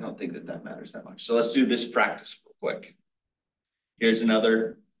 I don't think that matters that much. So let's do this practice real quick. Here's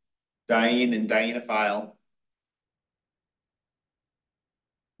another diene and dienophile.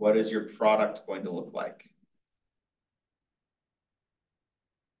 What is your product going to look like?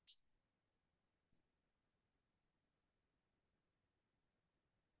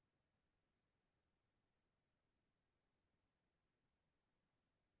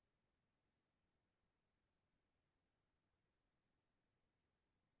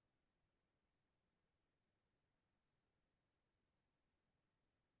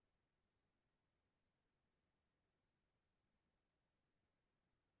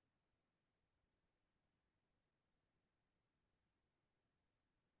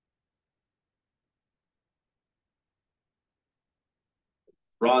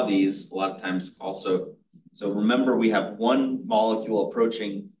 Draw these a lot of times also. So remember, we have one molecule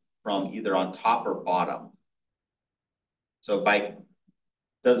approaching from either on top or bottom. So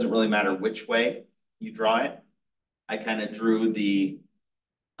doesn't really matter which way you draw it. I kind of drew the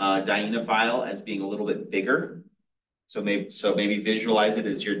dienophile as being a little bit bigger. So maybe visualize it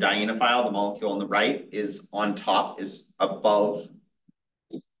as your dienophile. The molecule on the right is on top, is above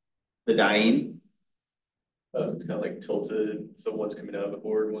the diene. It's kind of like tilted, so one's coming out of the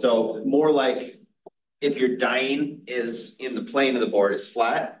board. So more like if your diene is in the plane of the board, is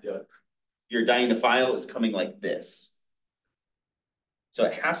flat. Yeah. Your dienophile is coming like this. So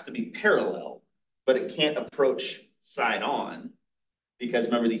it has to be parallel, but it can't approach side on, because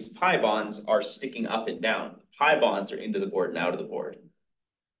remember, these pi bonds are sticking up and down. Pi bonds are into the board and out of the board.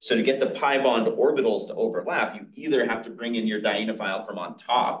 So to get the pi bond orbitals to overlap, you either have to bring in your dienophile from on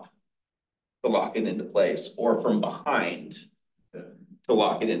top to lock it into place, or from behind to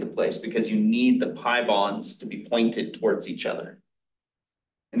lock it into place, because you need the pi bonds to be pointed towards each other.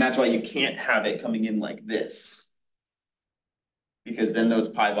 And that's why you can't have it coming in like this, because then those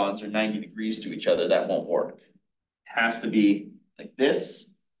pi bonds are 90 degrees to each other. That won't work. It has to be like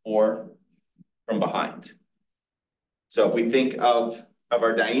this or from behind. So if we think of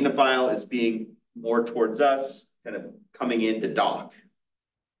our dienophile as being more towards us, kind of coming in to dock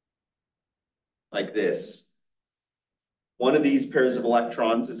like this, one of these pairs of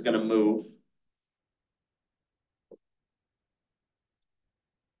electrons is going to move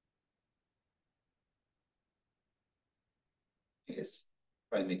I guess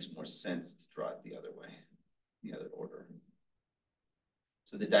probably makes more sense to draw it the other way, the other order.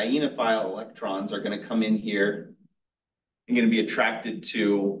 So the dienophile electrons are going to come in here and going to be attracted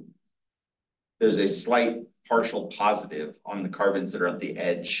to, there's a slight partial positive on the carbons that are at the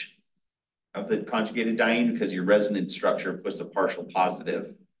edge of the conjugated diene, because your resonance structure puts a partial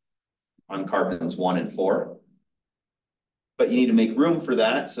positive on carbons 1 and 4. But you need to make room for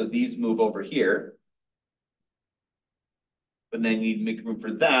that, so these move over here. But then you need to make room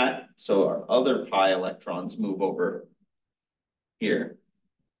for that, so our other pi electrons move over here.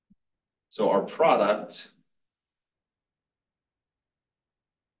 So our product is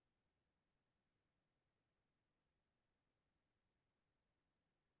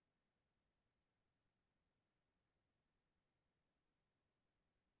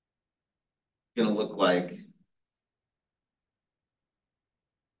going to look like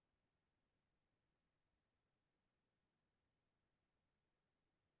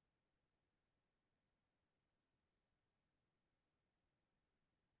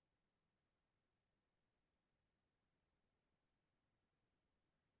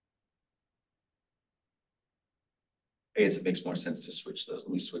I guess it makes more sense to switch those.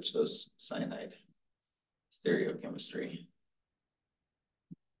 Let me switch those cyanide stereochemistry.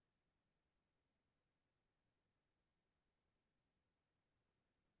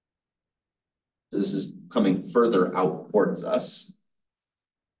 So this is coming further out towards us.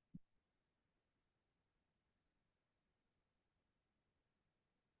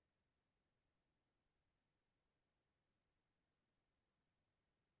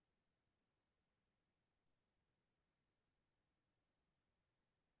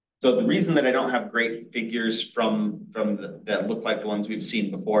 So the reason that I don't have great figures that look like the ones we've seen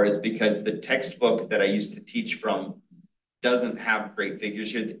before is because the textbook that I used to teach from doesn't have great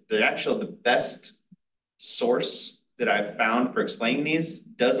figures here. They're actually the best source that I've found for explaining these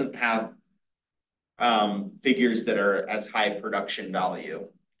doesn't have figures that are as high production value,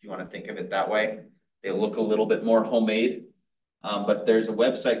 if you want to think of it that way. They look a little bit more homemade, but there's a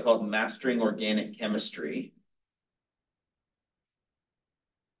website called Mastering Organic Chemistry.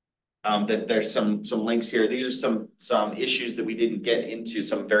 That there's some links here. These are some issues that we didn't get into,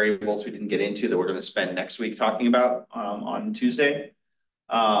 some variables we didn't get into that we're gonna spend next week talking about, on Tuesday.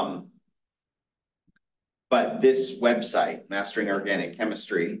 But this website, Mastering Organic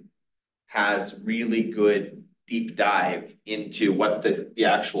Chemistry, has really good deep dive into what the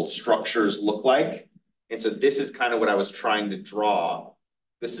actual structures look like. And so this is kind of what I was trying to draw.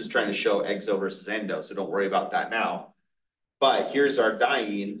 This is trying to show exo versus endo, so don't worry about that now. But here's our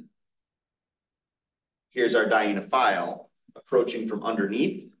diene. Here's our dienophile approaching from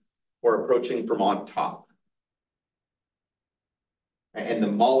underneath or approaching from on top. And the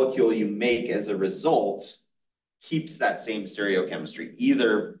molecule you make as a result keeps that same stereochemistry.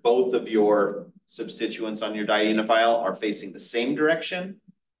 Either both of your substituents on your dienophile are facing the same direction,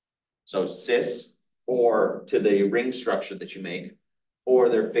 so cis, or to the ring structure that you make, or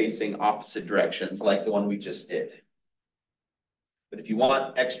they're facing opposite directions like the one we just did. But if you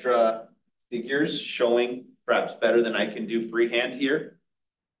want extra figures showing perhaps better than I can do freehand here,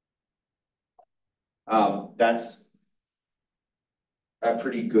 that's a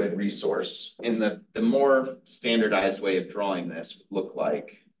pretty good resource. In the more standardized way of drawing this would look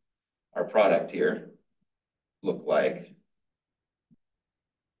like our product here, look like,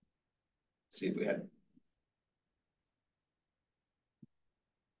 let's see if we had.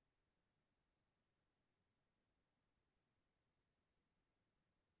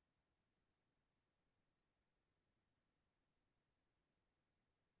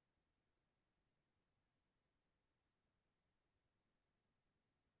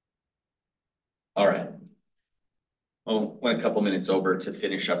 All right. Oh, went a couple minutes over to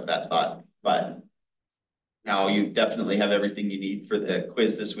finish up that thought, but now you definitely have everything you need for the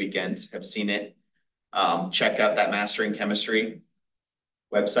quiz this weekend. Have seen it. Check out that Mastering Chemistry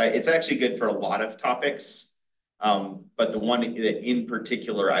website. It's actually good for a lot of topics. But the one that in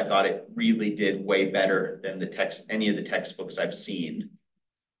particular, I thought it really did way better than any of the textbooks I've seen.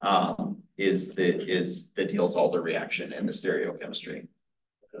 Is the Diels-Alder reaction and the stereochemistry.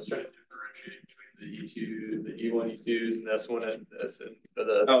 I was trying to differentiate between the E2, the E1, E2s, and S1 and S and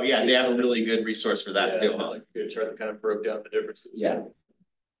the. Oh yeah, they have a really good resource for that too. Like a good chart that kind of broke down the differences. Yeah.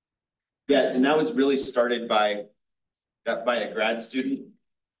 Yeah, and that was really started by a grad student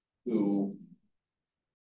who